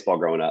play baseball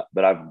growing up,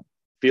 but I've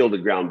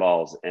fielded ground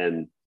balls,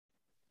 and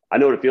I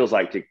know what it feels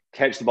like to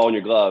catch the ball in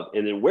your glove.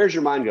 And then where's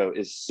your mind go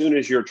as soon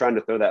as you're trying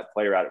to throw that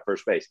player out at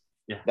first base?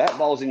 Yeah. That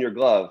ball's in your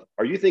glove.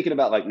 Are you thinking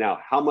about now,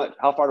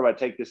 how far do I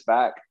take this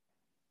back?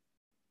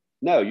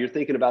 No, you're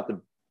thinking about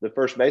the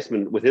first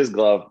baseman with his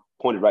glove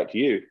pointed right to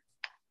you.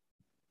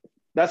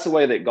 That's the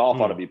way that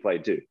golf ought to be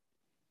played too.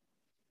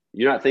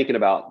 You're not thinking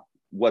about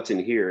what's in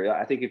here.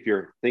 I think if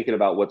you're thinking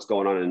about what's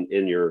going on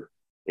in your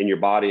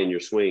body and your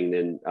swing,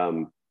 then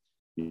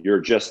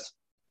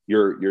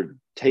you're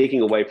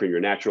taking away from your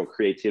natural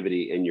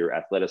creativity and your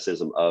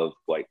athleticism of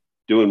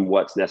doing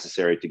what's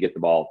necessary to get the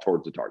ball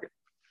towards the target.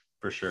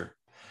 For sure.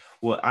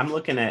 Well, I'm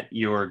looking at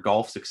your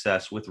golf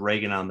success with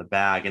Reagan on the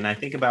bag, and I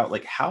think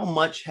about how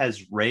much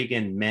has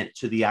Reagan meant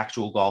to the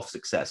actual golf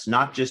success,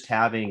 not just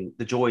having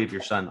the joy of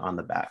your son on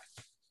the bag.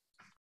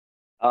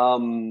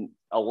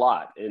 A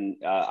lot. And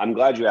I'm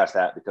glad you asked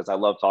that because I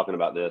love talking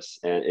about this.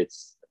 And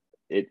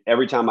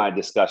every time I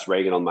discuss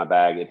Reagan on my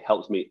bag, it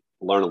helps me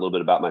learn a little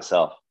bit about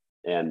myself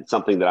and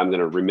something that I'm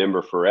going to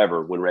remember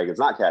forever when Reagan's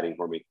not caddying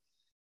for me.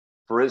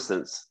 For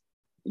instance,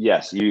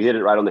 yes, you hit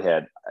it right on the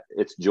head.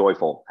 It's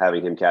joyful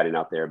having him caddying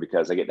out there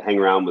because I get to hang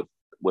around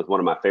with one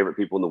of my favorite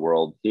people in the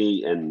world.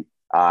 He and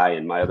I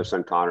and my other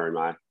son,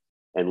 Connor,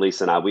 and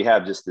Lisa and I, we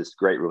have just this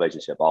great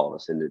relationship, all of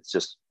us. And it's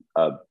just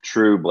a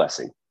true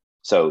blessing.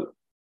 So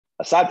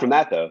aside from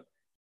that, though,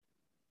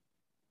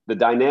 the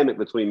dynamic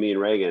between me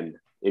and Reagan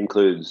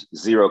includes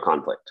zero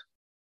conflict,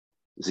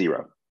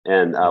 zero.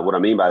 And what I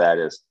mean by that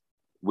is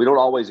we don't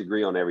always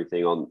agree on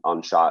everything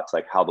on shots,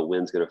 like how the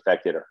wind's going to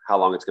affect it or how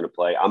long it's going to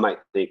play. I might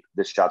think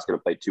this shot's going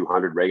to play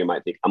 200. Reagan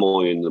might think I'm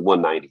only in the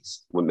 190s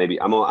when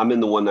maybe I'm in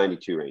the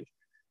 192 range.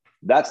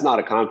 That's not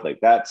a conflict.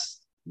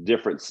 That's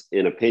difference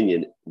in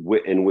opinion.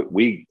 And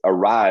we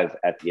arrive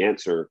at the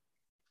answer.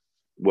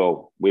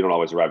 Well, we don't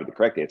always arrive at the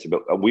correct answer,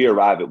 but we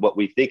arrive at what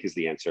we think is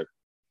the answer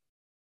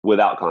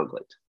without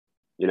conflict.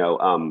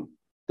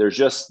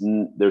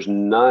 There's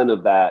none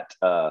of that,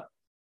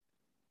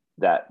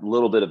 that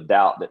little bit of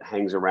doubt that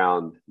hangs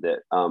around that.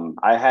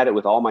 I had it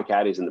with all my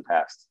caddies in the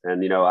past.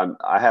 And,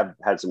 I have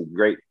had some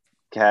great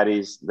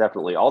caddies.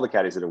 Definitely all the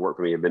caddies that have worked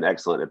for me have been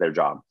excellent at their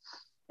job.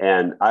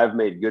 And I've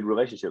made good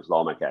relationships with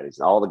all my caddies.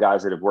 All the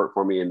guys that have worked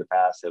for me in the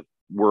past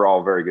we're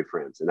all very good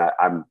friends. And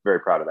I'm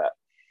very proud of that.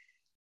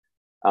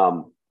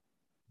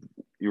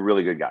 You're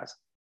really good guys,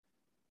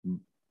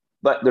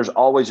 but there's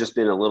always just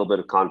been a little bit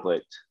of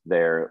conflict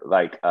there.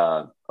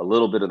 A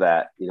little bit of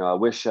that,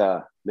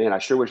 I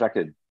sure wish I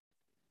could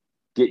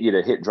get you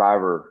to hit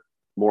driver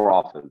more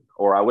often,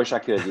 or I wish I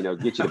could,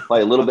 get you to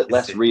play a little bit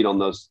less read on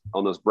those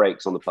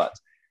breaks on the putts.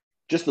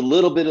 Just a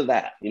little bit of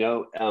that,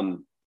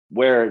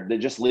 where that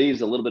just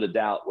leaves a little bit of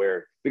doubt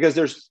because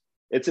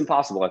it's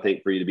impossible, I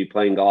think, for you to be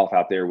playing golf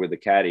out there with a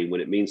caddy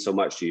when it means so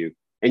much to you.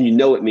 And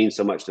it means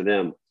so much to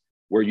them,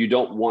 where you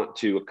don't want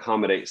to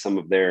accommodate some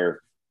of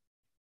their,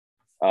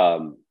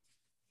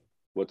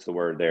 what's the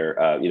word there?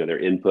 Their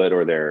input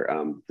or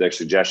their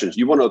suggestions.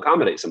 You want to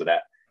accommodate some of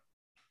that.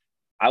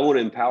 I want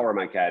to empower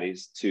my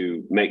caddies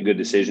to make good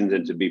decisions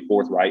and to be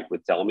forthright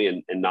with telling me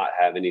and not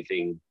have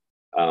anything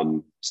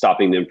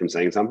stopping them from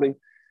saying something.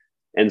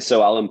 And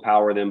so I'll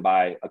empower them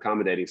by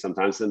accommodating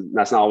sometimes. And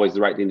that's not always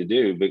the right thing to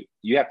do, but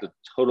you have to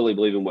totally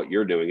believe in what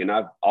you're doing. And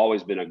I've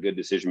always been a good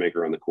decision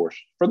maker on the course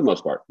for the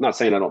most part. I'm not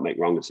saying I don't make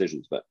wrong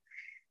decisions, but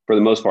for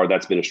the most part,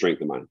 that's been a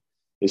strength of mine.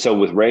 And so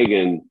with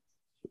Reagan,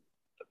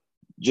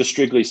 just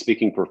strictly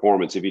speaking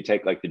performance, if you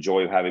take the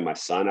joy of having my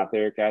son out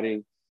there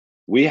caddying,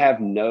 we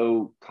have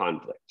no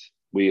conflict.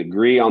 We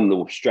agree on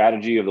the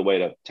strategy of the way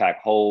to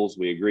attack holes.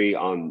 We agree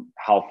on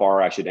how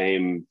far I should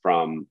aim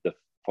from the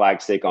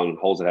flag stick on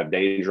holes that have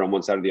danger on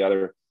one side or the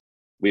other.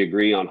 We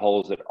agree on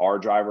holes that are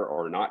driver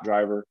or not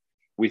driver.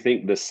 We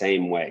think the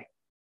same way.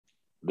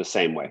 the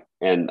same way.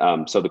 And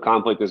so the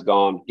conflict is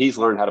gone. He's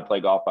learned how to play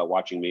golf by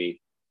watching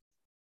me.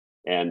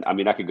 And I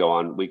mean, I could go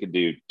on. We could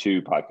do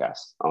 2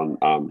 podcasts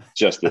on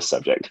just this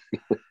subject.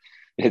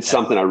 It's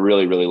something I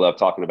really, really love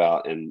talking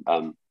about. And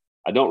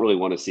I don't really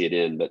want to see it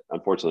end, but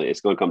unfortunately,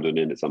 it's going to come to an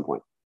end at some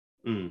point.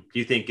 Do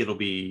you think it'll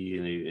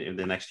be in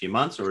the next few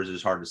months, or is it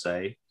just hard to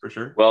say for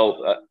sure?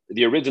 Well,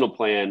 the original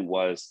plan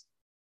was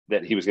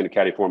that he was going to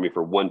caddy for me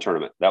for 1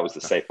 tournament. That was the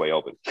Safeway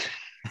Open.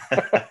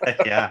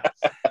 Yeah.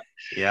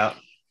 Yeah.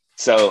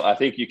 So I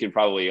think you can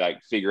probably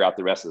figure out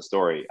the rest of the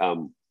story.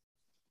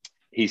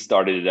 He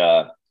started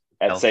at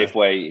Delta.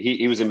 Safeway.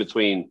 He was in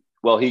between.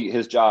 Well,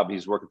 his job,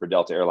 he's working for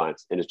Delta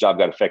Airlines, and his job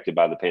got affected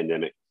by the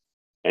pandemic.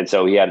 And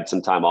so he had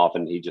some time off,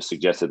 and he just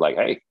suggested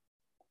hey,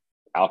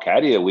 I'll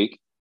caddy a week.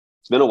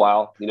 It's been a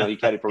while. He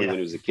caddied for me when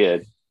he was a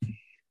kid.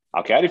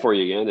 I'll caddy for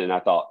you again. And I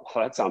thought,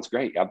 well, that sounds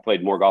great. I've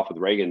played more golf with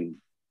Reagan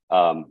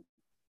during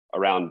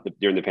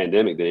the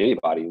pandemic than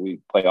anybody.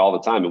 We play all the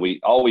time. And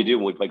all we do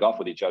when we play golf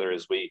with each other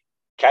is we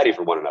caddy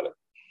for one another.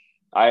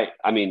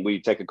 I mean,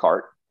 we take a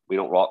cart. We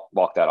don't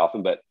walk that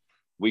often, but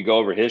we go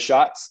over his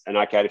shots and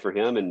I caddy for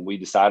him and we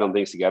decide on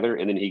things together.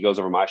 And then he goes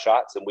over my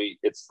shots and we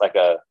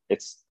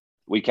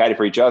caddy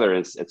for each other.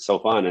 And it's so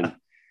fun.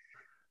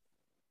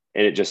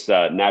 And it just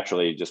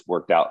naturally just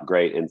worked out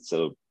great. And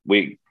so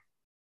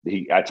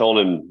I told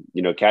him,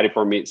 caddy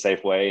for me at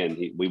Safeway, and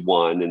we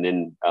won. And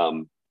then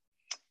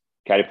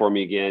caddy for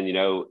me again,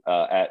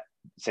 at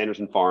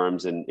Sanderson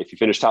Farms. And if you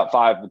finish top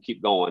 5, we'll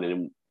keep going.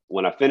 And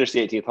when I finished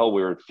the 18th hole,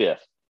 we were in 5th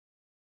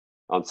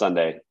on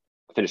Sunday.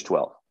 I finished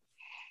 12th.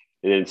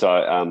 And then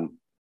so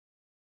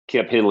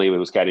Kip Henley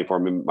was caddying for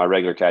me, my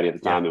regular caddy at the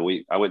time. Yeah.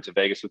 And I went to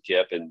Vegas with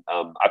Kip, and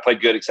I played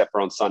good except for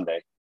on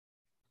Sunday.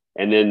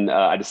 And then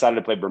I decided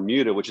to play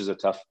Bermuda, which is a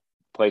tough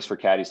place for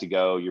caddies to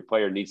go. Your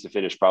player needs to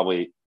finish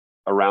probably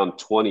around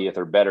 20th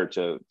or better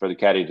for the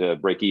caddy to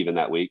break even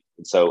that week.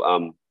 And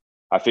so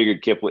I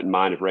figured Kip wouldn't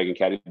mind if Reagan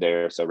caddied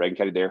there. So Reagan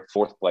caddied there,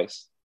 4th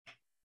place.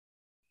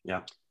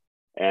 Yeah.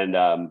 And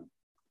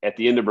at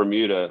the end of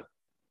Bermuda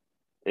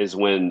is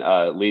when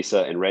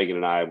Lisa and Reagan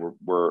and I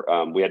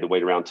we had to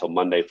wait around till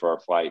Monday for our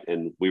flight.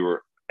 And we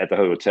were at the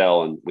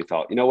hotel and we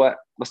thought, you know what,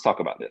 let's talk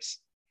about this.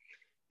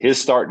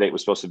 His start date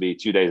was supposed to be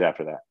 2 days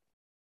after that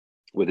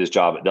with his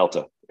job at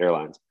Delta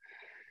Airlines.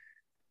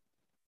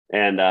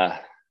 And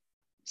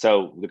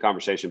so the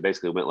conversation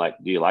basically went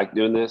do you like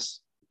doing this?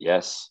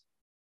 Yes.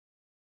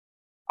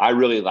 I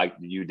really like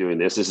you doing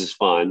this. This is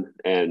fun.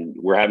 And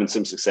we're having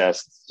some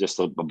success. It's just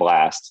a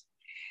blast.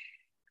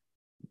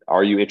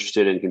 Are you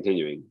interested in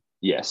continuing?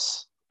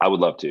 Yes, I would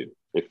love to,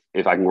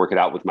 if I can work it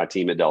out with my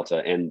team at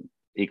Delta. And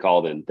he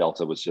called, and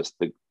Delta was just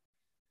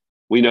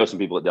we know some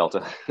people at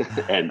Delta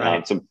and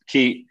right. Some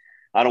key,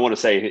 I don't want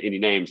to say any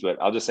names,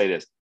 but I'll just say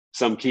this,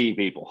 some key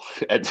people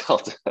at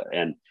Delta.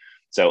 And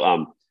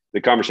so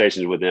the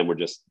conversations with them were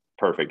just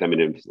perfect. I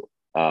mean,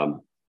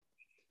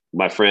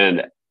 my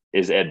friend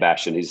is Ed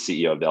Bastian. He's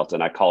the CEO of Delta.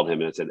 And I called him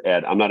and I said,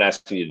 Ed, I'm not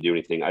asking you to do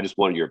anything. I just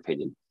wanted your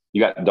opinion.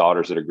 You got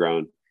daughters that are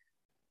grown.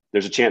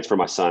 There's a chance for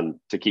my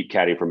son to keep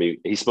caddying for me.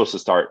 He's supposed to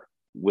start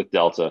with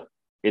Delta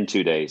in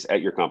 2 days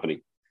at your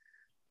company.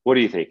 What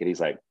do you think? And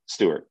he's like,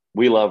 Stuart,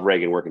 we love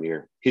Reagan working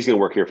here. He's going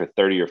to work here for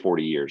 30 or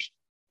 40 years.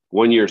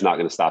 1 year is not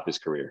going to stop his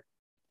career.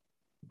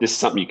 This is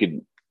something you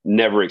could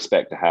never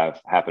expect to have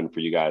happen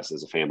for you guys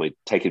as a family.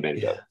 Take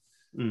advantage of it.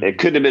 Mm-hmm. It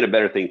couldn't have been a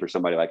better thing for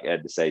somebody like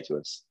Ed to say to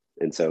us.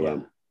 And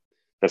so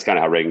that's kind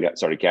of how Reagan got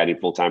started caddying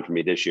full time for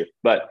me this year.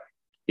 But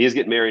he is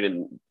getting married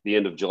in the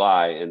end of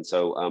July. And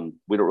so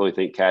we don't really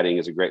think caddying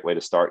is a great way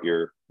to start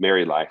your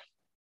married life.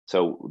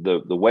 So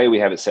the way we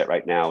have it set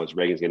right now is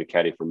Reagan's going to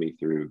caddy for me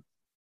through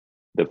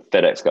the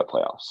FedEx Cup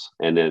playoffs.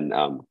 And then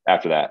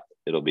after that,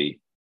 it'll be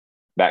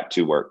back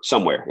to work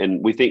somewhere.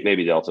 And we think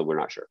maybe Delta, we're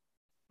not sure.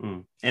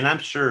 And I'm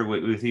sure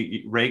with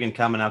Reagan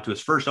coming out to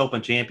his first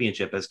Open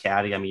Championship as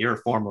caddy, I mean, you're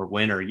a former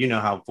winner. You know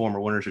how former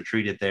winners are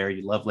treated there.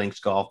 You love links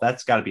golf.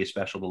 That's got to be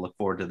special to look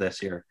forward to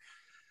this year.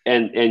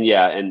 And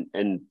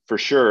for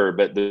sure.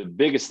 But the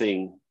biggest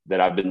thing that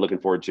I've been looking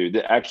forward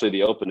to, actually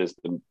the Open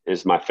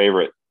is my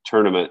favorite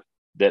tournament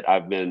that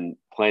I've been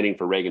planning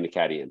for Reagan to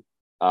caddy in.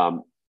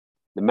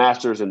 The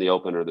Masters and the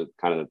Open are the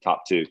kind of the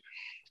top 2,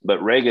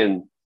 but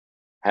Reagan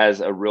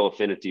has a real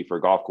affinity for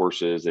golf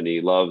courses and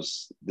he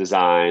loves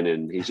design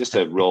and he's just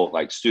a real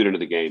student of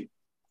the game.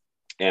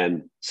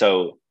 And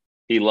so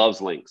he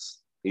loves links.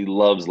 He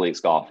loves links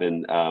golf.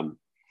 And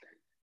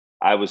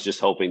I was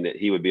just hoping that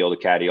he would be able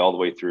to caddy all the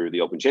way through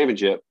the Open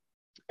Championship,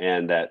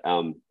 and that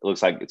it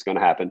looks like it's going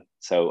to happen.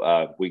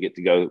 So we get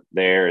to go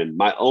there. And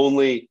my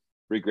only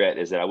regret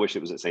is that I wish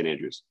it was at St.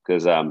 Andrews,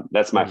 because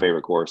that's my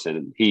favorite course.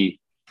 And he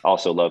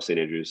also loves St.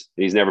 Andrews.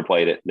 He's never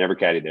played it, never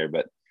caddied there,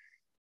 but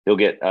he'll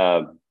get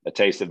a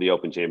taste of the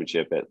Open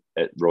Championship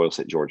at Royal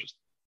St. George's.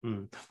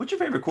 What's your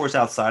favorite course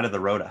outside of the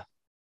Rota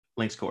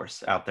links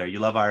course out there? You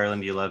love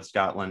Ireland, you love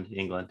Scotland,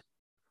 England.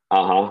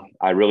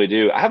 I really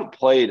do. I haven't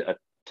played a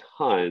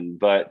ton,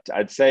 but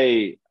I'd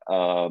say,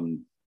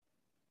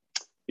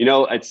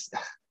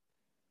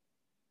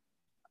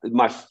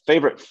 my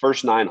favorite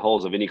first 9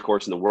 holes of any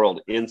course in the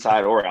world,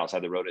 inside or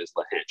outside the road, is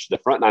La Hinch. The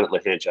front 9 at La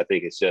Hinch, I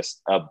think, is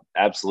just an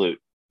absolute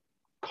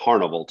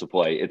carnival to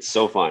play. It's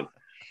so fun.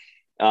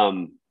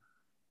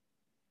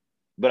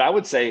 But I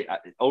would say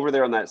over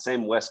there on that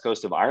same west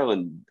coast of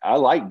Ireland, I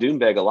like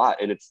Doonbeg a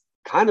lot. And it's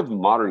kind of a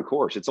modern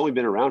course. It's only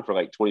been around for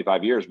like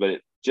 25 years, but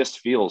it just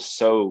feels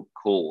so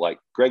cool. Like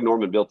Greg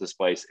Norman built this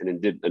place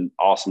and did an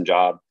awesome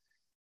job.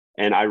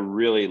 And I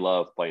really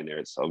love playing there.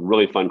 It's a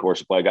really fun course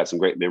to play. I got some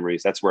great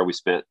memories. That's where we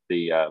spent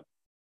the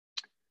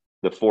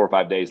 4 or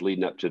 5 days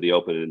leading up to the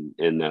Open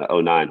in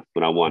 2009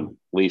 when I won.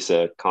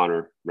 Lisa,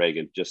 Connor,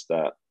 Reagan, just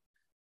the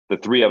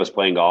 3 of us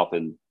playing golf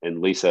and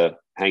Lisa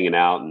hanging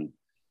out and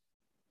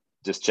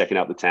just checking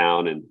out the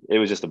town. And it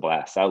was just a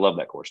blast. I love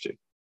that course too.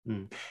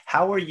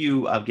 How are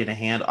you going to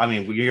handle, I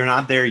mean, you're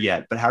not there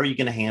yet, but how are you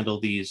going to handle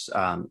these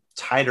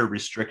tighter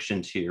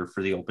restrictions here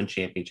for the Open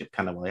Championship?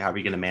 Kind of like, how are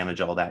you going to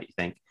manage all that, you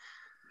think?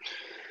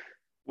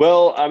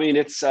 Well, I mean,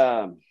 it's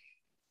going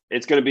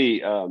to be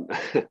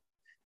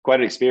quite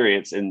an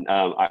experience, and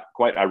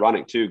quite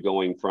ironic too,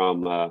 going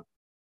from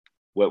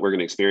what we're going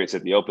to experience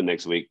at the Open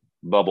next week,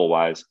 bubble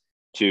wise,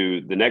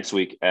 to the next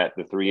week at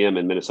the 3M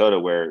in Minnesota,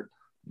 where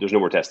there's no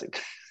more testing.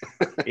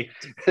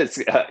 It's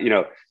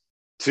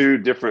 2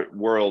 different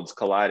worlds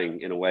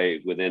colliding in a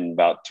way within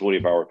about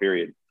 24-hour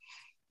period.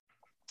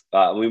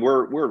 I mean,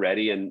 we're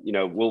ready, and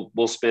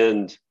we'll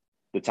spend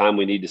the time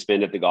we need to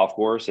spend at the golf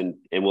course, and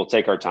we'll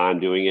take our time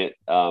doing it.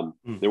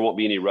 There won't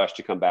be any rush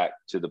to come back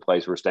to the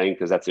place we're staying,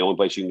 because that's the only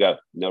place you can go.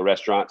 No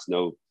restaurants,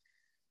 no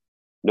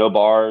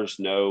bars,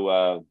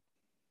 no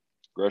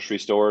grocery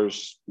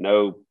stores,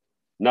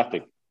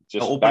 nothing.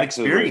 Just open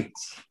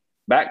experience.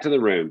 Back to the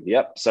room.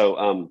 Yep.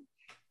 So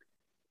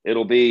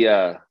it'll be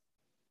a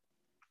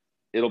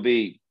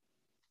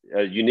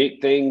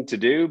unique thing to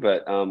do,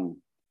 but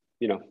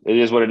it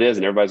is what it is,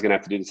 and everybody's going to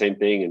have to do the same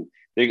thing. And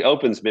the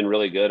Open's been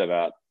really good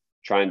about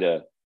trying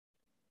to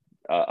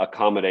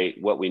accommodate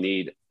what we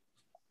need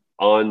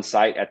on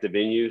site at the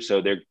venue.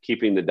 So they're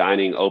keeping the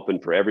dining open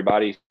for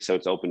everybody. So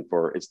it's open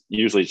it's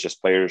usually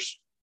just players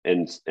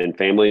and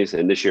families.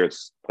 And this year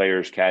it's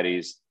players,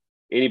 caddies,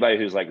 anybody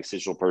who's like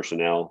essential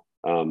personnel,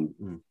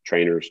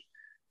 trainers,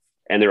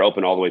 and they're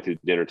open all the way through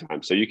dinner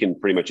time. So you can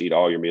pretty much eat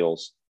all your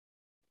meals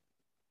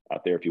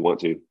out there if you want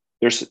to.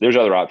 There's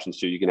other options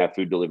too. You can have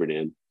food delivered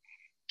in.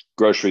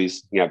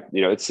 Groceries,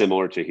 it's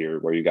similar to here,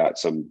 where you got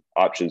some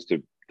options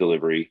to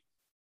delivery,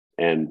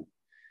 and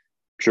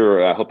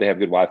sure, I hope they have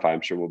good Wi-Fi.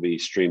 I'm sure we'll be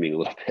streaming a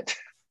little bit.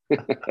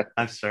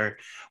 I'm sure.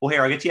 Well,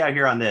 here, I'll get you out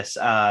here on this.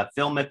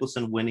 Phil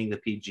Mickelson winning the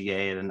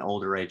PGA at an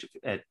older age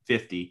at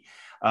 50.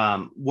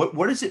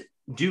 What does it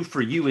do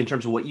for you in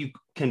terms of what you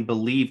can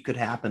believe could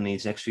happen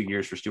these next few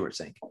years for Stewart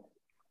Cink?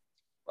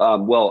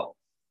 Well,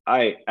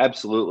 I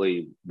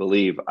absolutely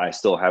believe I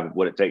still have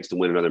what it takes to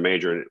win another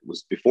major. And it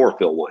was before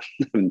Phil won.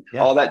 Yeah.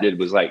 All that did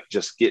was like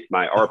just get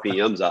my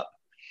RPMs up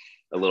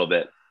a little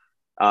bit.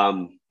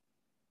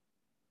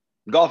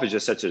 Golf is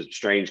just such a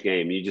strange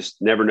game. You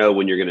just never know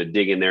when you're going to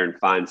dig in there and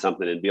find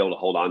something and be able to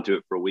hold on to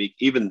it for a week.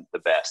 Even the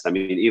best. I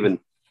mean,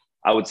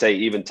 I would say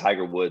even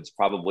Tiger Woods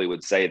probably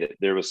would say that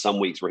there was some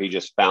weeks where he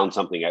just found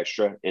something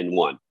extra and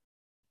won.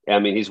 I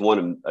mean, he's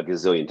won a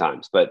gazillion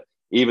times, but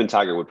even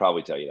Tiger would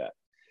probably tell you that.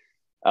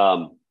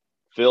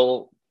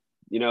 Phil,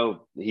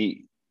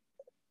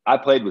 I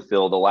played with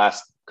Phil the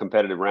last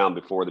competitive round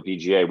before the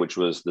PGA, which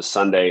was the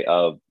Sunday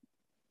of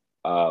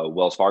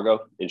Wells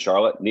Fargo in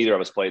Charlotte. Neither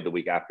of us played the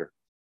week after.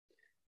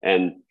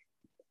 And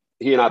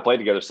he and I played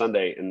together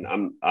Sunday,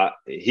 and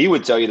he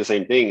would tell you the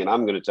same thing. And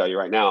I'm going to tell you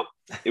right now,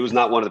 it was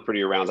not one of the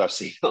prettier rounds I've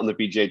seen on the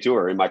PGA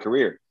Tour in my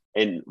career.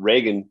 And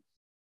Reagan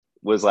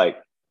was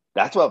like,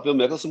 "That's what Phil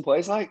Mickelson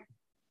plays like?"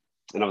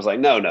 And I was like,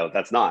 no,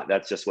 that's not.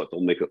 That's just what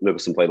Phil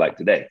Mickelson played like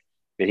today.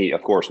 And he,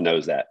 of course,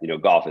 knows that,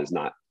 golf is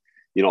not,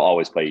 you don't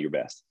always play your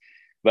best.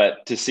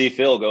 But to see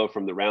Phil go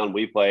from the round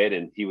we played,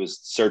 and he was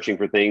searching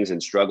for things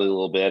and struggling a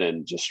little bit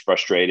and just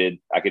frustrated.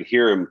 I could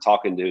hear him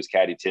talking to his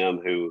caddy, Tim,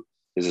 who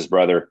is his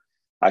brother.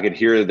 I could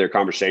hear their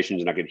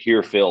conversations, and I could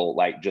hear Phil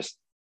like just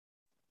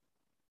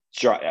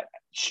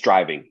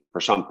striving for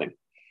something.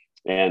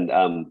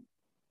 And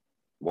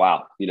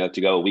wow,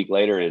 to go a week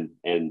later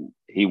and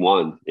he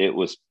won. It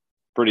was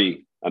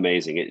pretty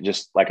amazing. It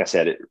just, like I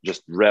said, it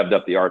just revved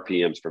up the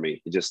RPMs for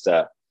me. It just,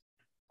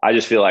 I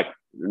just feel like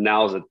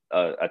now's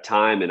a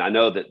time, and I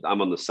know that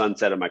I'm on the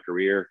sunset of my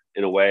career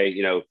in a way,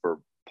 for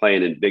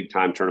playing in big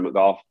time tournament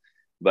golf,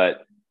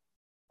 but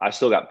I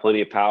still got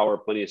plenty of power,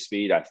 plenty of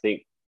speed. I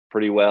think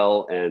pretty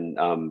well, and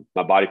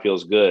my body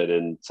feels good.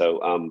 And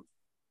so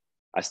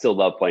I still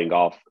love playing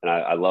golf, and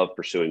I love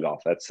pursuing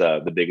golf. That's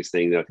the biggest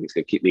thing that I think is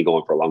going to keep me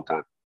going for a long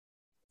time.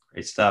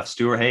 Great stuff.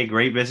 Stewart, hey,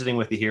 great visiting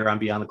with you here on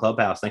Beyond the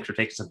Clubhouse. Thanks for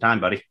taking some time,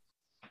 buddy.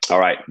 All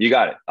right. You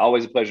got it.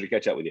 Always a pleasure to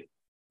catch up with you.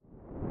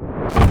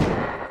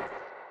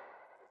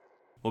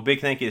 Well, big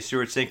thank you to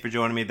Stewart Cink for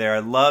joining me there. I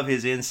love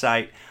his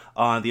insight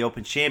on the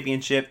Open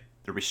Championship,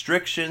 the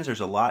restrictions. There's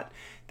a lot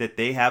that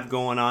they have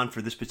going on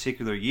for this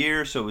particular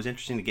year. So it was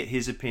interesting to get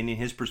his opinion,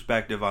 his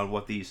perspective on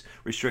what these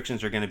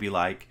restrictions are going to be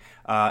like.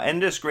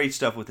 And just great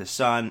stuff with his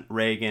son,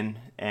 Reagan,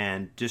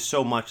 and just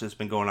so much that's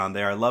been going on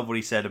there. I love what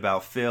he said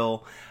about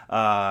Phil.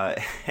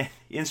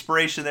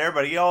 Inspiration there,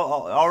 but he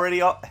already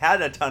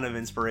had a ton of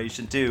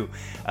inspiration too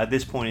at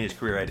this point in his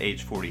career at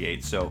age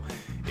 48. So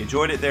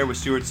enjoyed it there with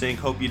Stewart Cink.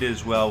 Hope you did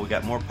as well. We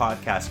got more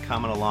podcasts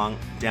coming along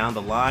down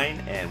the line,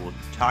 and we'll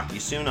talk to you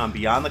soon on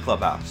Beyond the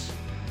Clubhouse.